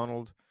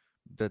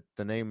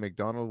name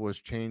McDonald was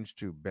changed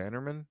to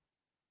Bannerman?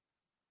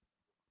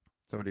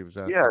 Somebody was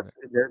asking. Yes,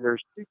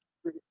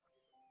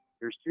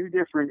 there's two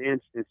different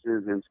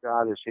instances in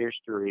Scottish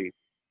history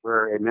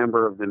where a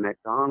member of the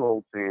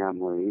MacDonald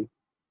family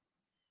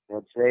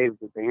had saved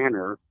the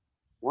banner.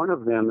 One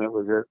of them, it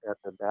was at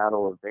the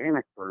Battle of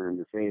Bannockburn,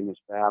 the famous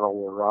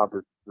battle where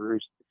Robert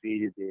Bruce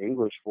defeated the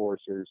English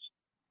forces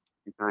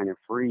to kind of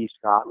free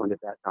Scotland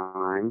at that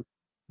time.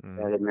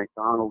 That a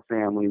MacDonald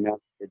family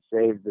had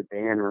saved the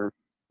banner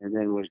and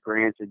then was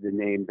granted the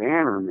name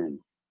Bannerman.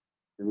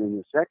 And then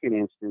the second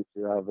instance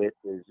of it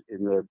is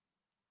in the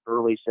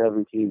early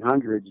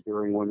 1700s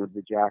during one of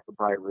the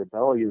Jacobite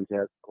rebellions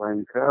at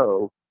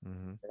Glencoe,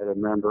 that a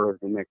member of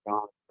the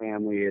MacDonald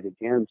family had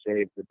again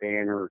saved the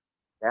banner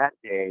that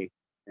day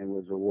and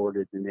was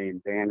awarded the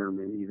name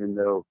Bannerman, even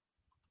though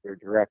they're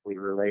directly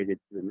related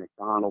to the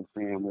MacDonald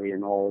family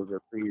and all of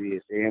their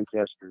previous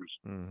ancestors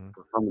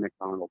were from the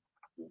MacDonald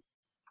family.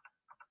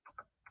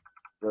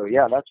 So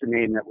yeah, that's a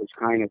name that was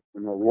kind of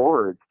an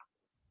award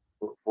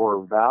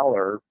for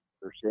valor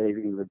for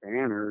saving the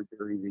banner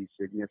during these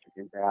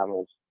significant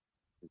battles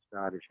in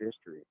Scottish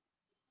history.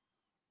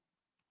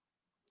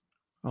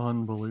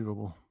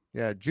 Unbelievable.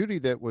 Yeah, Judy,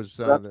 that was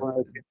That's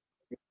why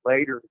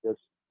later this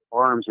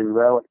arms and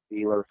relic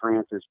dealer,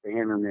 Francis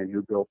Bannerman,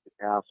 who built the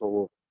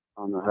castle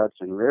on the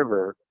Hudson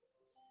River,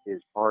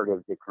 is part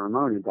of the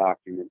Cremona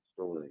document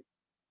story.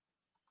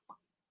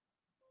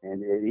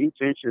 And in each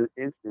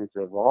instance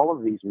of all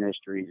of these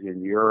mysteries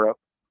in Europe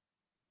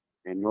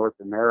and North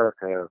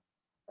America,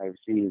 I've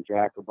seen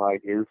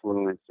Jacobite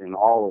influence in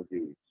all of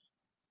these.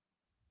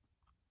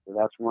 So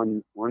that's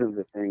one of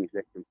the things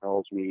that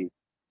compels me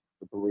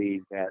to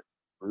believe that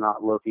we're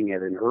not looking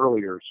at an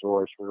earlier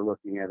source. We're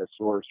looking at a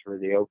source for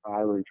the Oak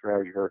Island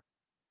treasure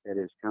that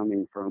is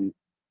coming from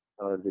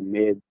the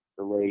mid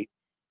to late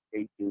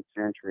 18th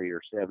century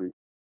or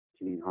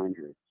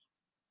 1700s.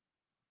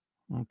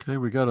 Okay,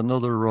 we got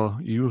another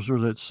user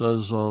that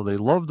says they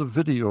love the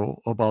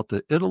video about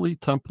the Italy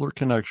Templar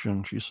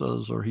connection. She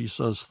says, or he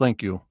says,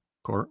 thank you,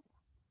 Cort.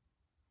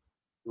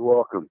 You're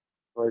welcome.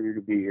 Pleasure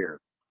to be here.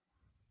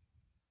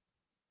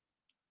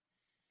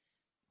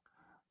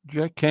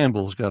 Jack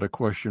Campbell's got a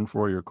question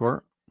for you,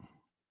 Cort.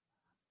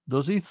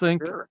 Does he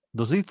think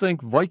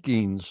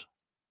Vikings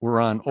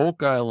were on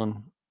Oak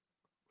Island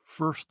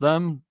first,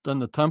 them, then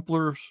the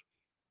Templars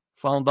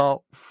found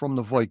out from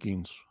the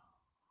Vikings?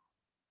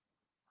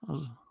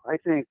 I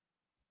think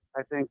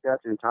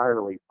that's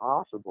entirely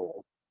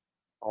possible,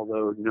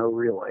 although no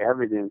real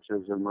evidence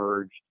has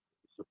emerged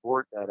to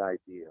support that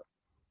idea.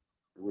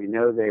 We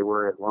know they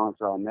were at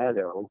Lonsdale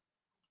Meadow,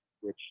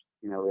 which,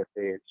 if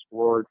they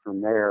explored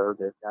from there,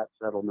 that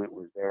settlement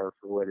was there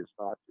for what is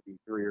thought to be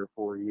 3 or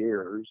 4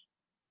 years,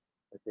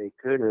 that they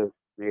could have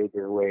made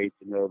their way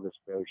to Nova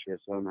Scotia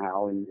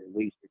somehow and at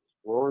least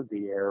explored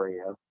the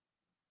area.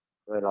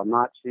 But I'm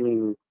not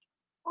seeing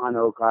on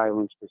Oak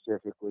Island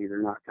specifically,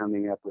 they're not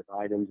coming up with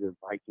items of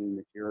Viking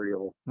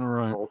material,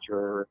 culture,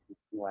 or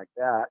anything like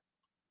that.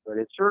 But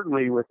it's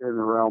certainly within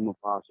the realm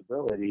of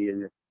possibility,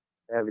 and if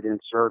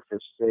evidence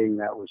surfaced saying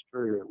that was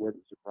true, it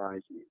wouldn't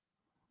surprise me.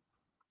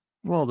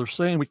 Well, they're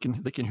saying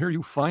they can hear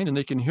you fine and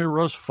they can hear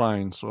us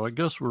fine. So I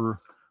guess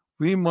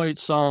we might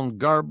sound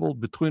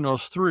garbled between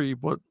us three,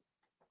 but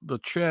the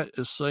chat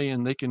is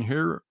saying they can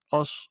hear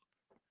us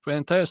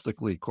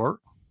fantastically, Cort.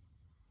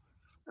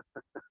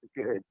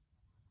 Good.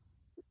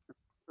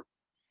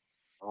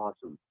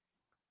 Awesome.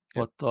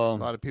 But a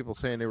lot of people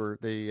saying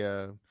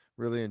they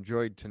really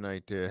enjoyed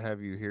tonight to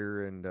have you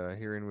here and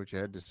hearing what you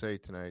had to say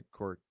tonight,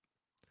 Cort.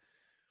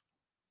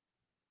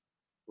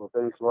 Well,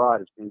 thanks a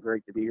lot. It's been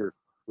great to be here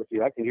with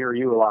you. I can hear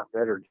you a lot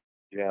better,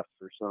 Jeff,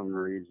 for some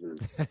reason.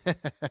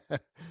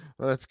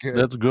 Well, that's good.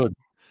 That's good.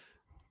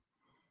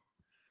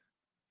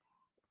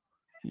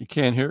 You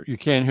can't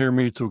hear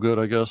me too good,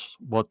 I guess,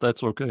 but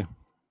that's okay.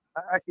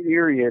 I can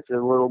hear you. It's a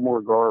little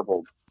more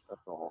garbled.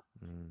 That's all.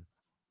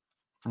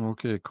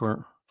 Okay,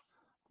 Cort.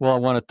 Well, I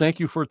want to thank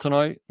you for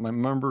tonight. My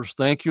members,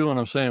 thank you. And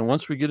I'm saying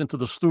once we get into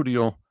the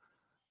studio,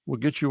 we'll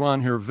get you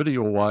on here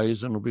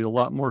video-wise, and it'll be a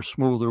lot more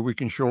smoother. We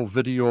can show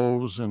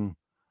videos and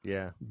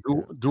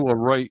do a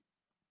right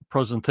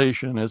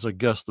presentation as a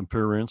guest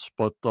appearance.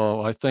 But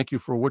I thank you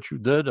for what you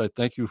did. I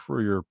thank you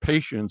for your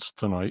patience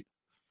tonight.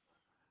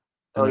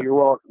 Oh, you're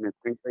welcome. It's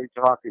been great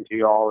talking to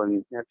you all,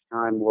 and next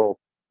time we'll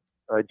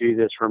do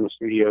this from a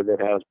studio that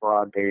has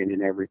broadband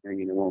and everything,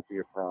 and it won't be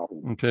a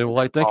problem. Okay. Well,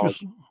 I thank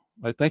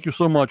you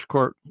so much,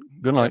 Cort.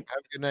 Good night. Have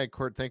a good night,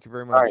 Cort. Thank you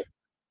very much.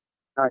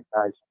 All right,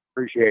 guys.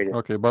 Appreciate it.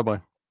 Okay.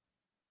 Bye-bye.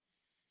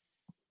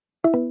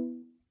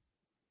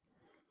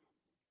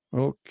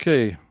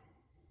 Okay.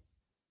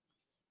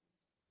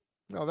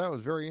 No, that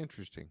was very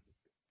interesting.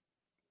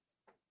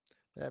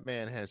 That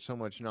man has so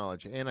much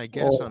knowledge. And I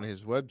guess on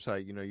his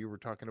website, you were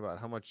talking about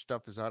how much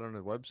stuff is out on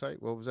his website.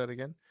 What was that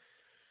again?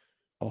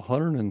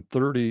 Over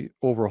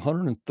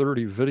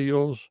 130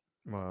 videos.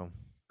 Wow.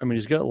 I mean,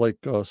 he's got like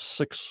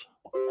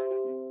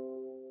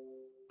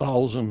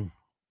 6,000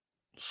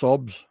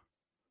 subs.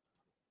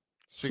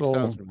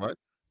 6,000 what?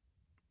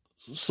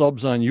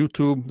 Subs on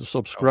YouTube, the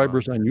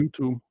subscribers on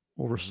YouTube,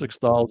 over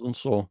 6,000.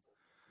 So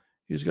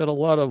he's got a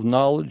lot of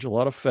knowledge, a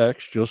lot of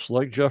facts, just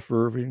like Jeff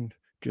Irving,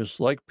 just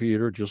like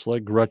Peter, just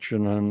like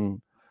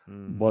Gretchen.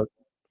 But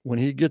when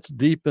he gets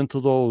deep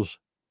into those,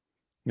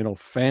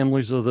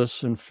 families of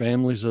this and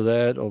families of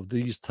that, of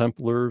these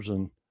Templars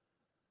and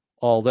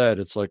all that,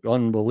 it's like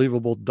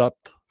unbelievable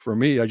depth for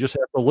me. I just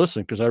have to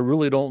listen because I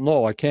really don't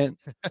know. I can't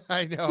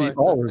I know see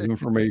all his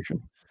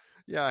information.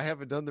 Yeah, I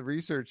haven't done the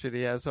research that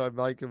he has, so I'm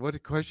like,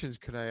 what questions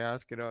could I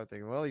ask? I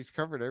think, well, he's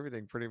covered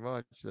everything pretty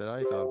much that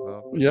I thought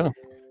about. Yeah,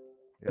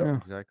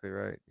 exactly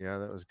right. Yeah,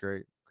 that was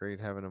great.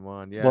 Great having him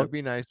on. Yeah, it'd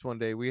be nice one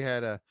day. We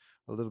had a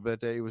little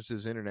bit. It was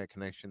his internet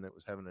connection that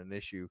was having an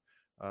issue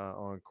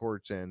on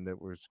Cort's end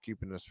that was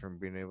keeping us from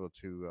being able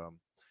to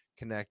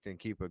connect and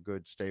keep a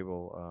good,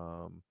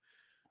 stable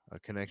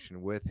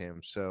connection with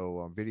him.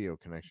 So video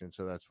connection.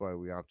 So that's why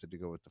we opted to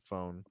go with the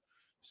phone.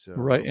 So,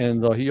 right,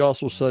 and he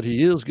also said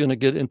he is going to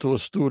get into a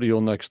studio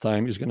next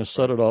time. He's going to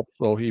set it up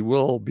so he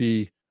will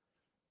be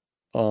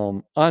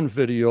on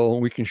video,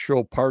 and we can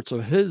show parts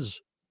of his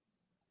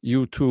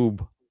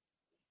YouTube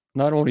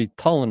not only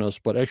telling us,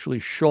 but actually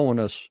showing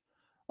us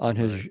on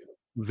his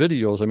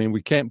videos. I mean,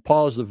 we can't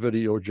pause the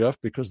video, Jeff,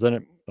 because then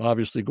it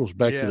obviously goes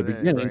back to the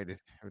beginning. Right.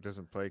 It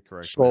doesn't play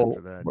correctly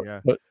after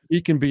that. But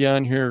he can be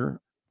on here,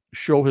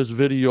 show his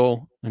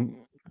video,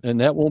 and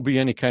that won't be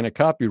any kind of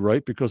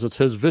copyright because it's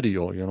his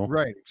video, you know.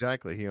 Right,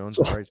 exactly. He owns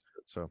the rights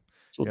to it.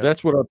 So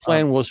that's what our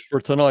plan was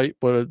for tonight,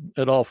 but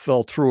it all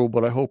fell through.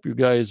 But I hope you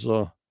guys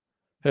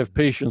have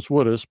patience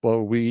with us.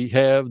 But we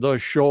have the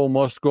show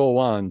must go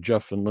on,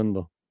 Jeff and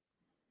Linda.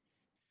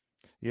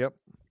 Yep.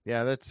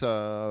 Yeah, that's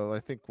I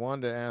think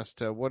Wanda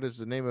asked what is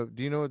the name of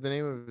do you know the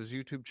name of his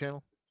YouTube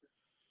channel?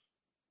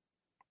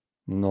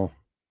 No.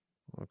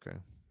 Okay.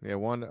 Yeah,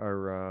 Wanda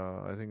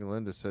or I think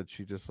Linda said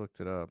she just looked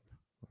it up.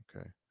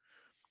 Okay.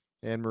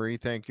 Anne Marie,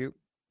 thank you.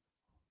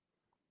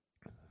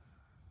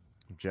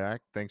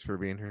 Jack, thanks for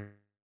being here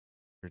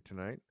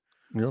tonight.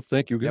 Yep,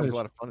 thank you guys. That was a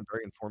lot of fun and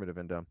very informative.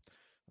 And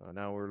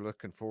now we're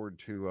looking forward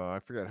to I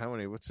forgot how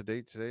many. What's the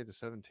date today? The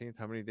 17th.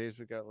 How many days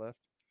we got left?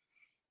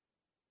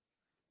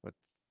 What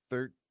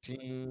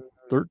 13?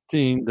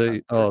 13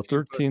 day.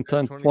 13,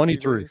 10,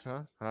 23. Days,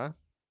 huh?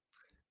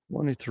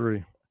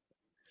 23.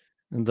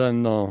 And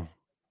then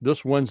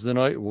this Wednesday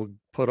night we'll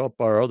put up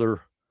our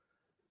other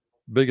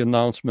big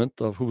announcement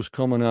of who's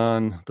coming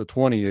on the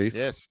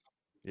 28th.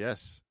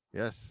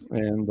 Yes.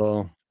 And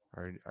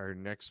our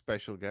next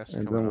special guest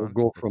and coming then we'll on.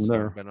 go from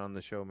there. Been on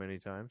the show many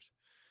times.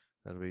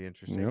 That'll be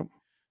interesting. Yep.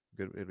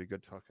 Good. It'll be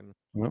good talking.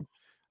 Yep.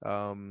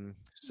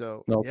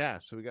 So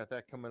we got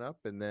that coming up,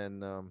 and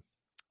then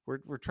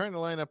we're trying to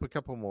line up a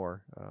couple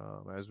more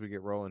as we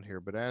get rolling here.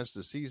 But as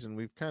the season,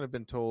 we've kind of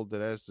been told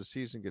that as the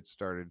season gets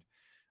started,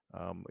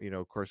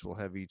 of course, we'll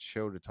have each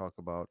show to talk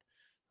about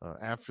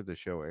after the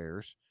show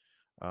airs.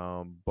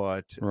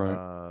 But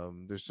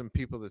there's some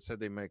people that said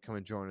they might come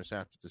and join us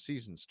after the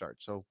season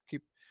starts. So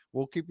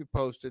we'll keep you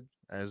posted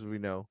as we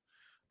know,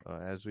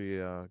 as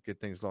we get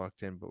things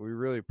locked in. But we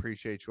really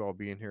appreciate you all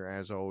being here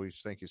as always.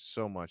 Thank you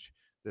so much.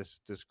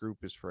 This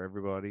group is for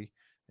everybody,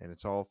 and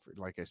it's all for,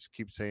 like I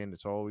keep saying,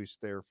 it's always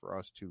there for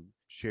us to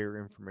share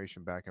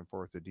information back and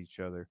forth with each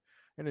other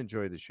and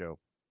enjoy the show.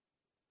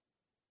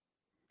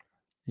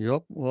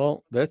 Yep.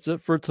 Well, that's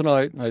it for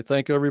tonight. I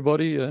thank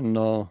everybody, and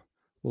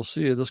we'll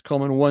see you this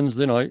coming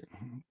Wednesday night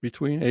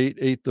between 8,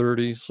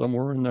 8:30,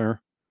 somewhere in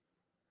there.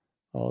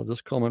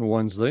 This coming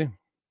Wednesday.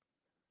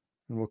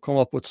 And we'll come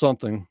up with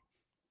something.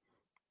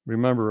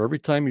 Remember, every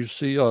time you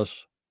see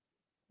us,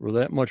 we're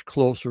that much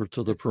closer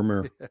to the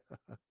premiere.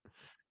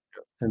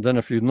 And then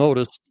if you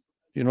notice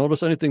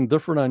anything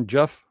different on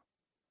Jeff?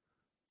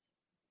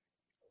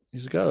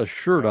 He's got a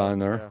shirt on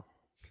there.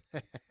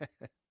 Yeah.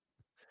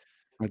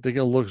 I think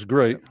it looks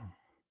great. Yep.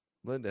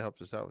 Linda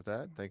helped us out with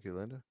that. Thank you,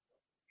 Linda.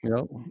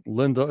 Yeah,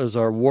 Linda is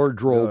our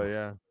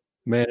wardrobe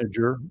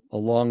manager,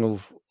 along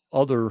with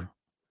other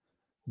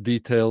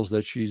details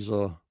that she's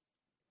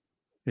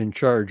in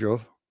charge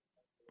of.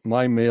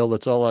 My mail,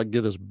 that's all I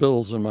get is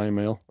bills in my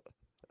mail.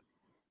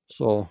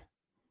 So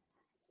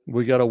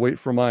we got to wait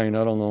for mine.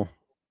 I don't know.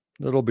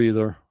 It'll be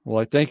there. Well,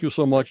 I thank you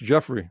so much,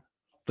 Jeffrey.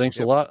 Thanks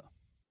a lot.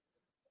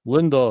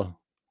 Linda,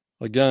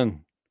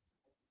 again,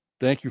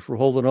 thank you for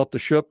holding up the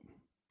ship.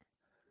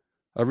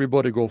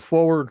 Everybody go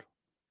forward.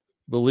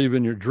 Believe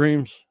in your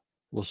dreams.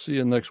 We'll see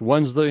you next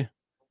Wednesday.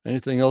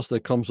 Anything else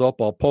that comes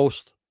up, I'll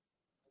post.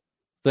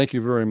 Thank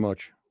you very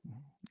much.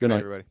 Good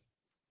night, everybody.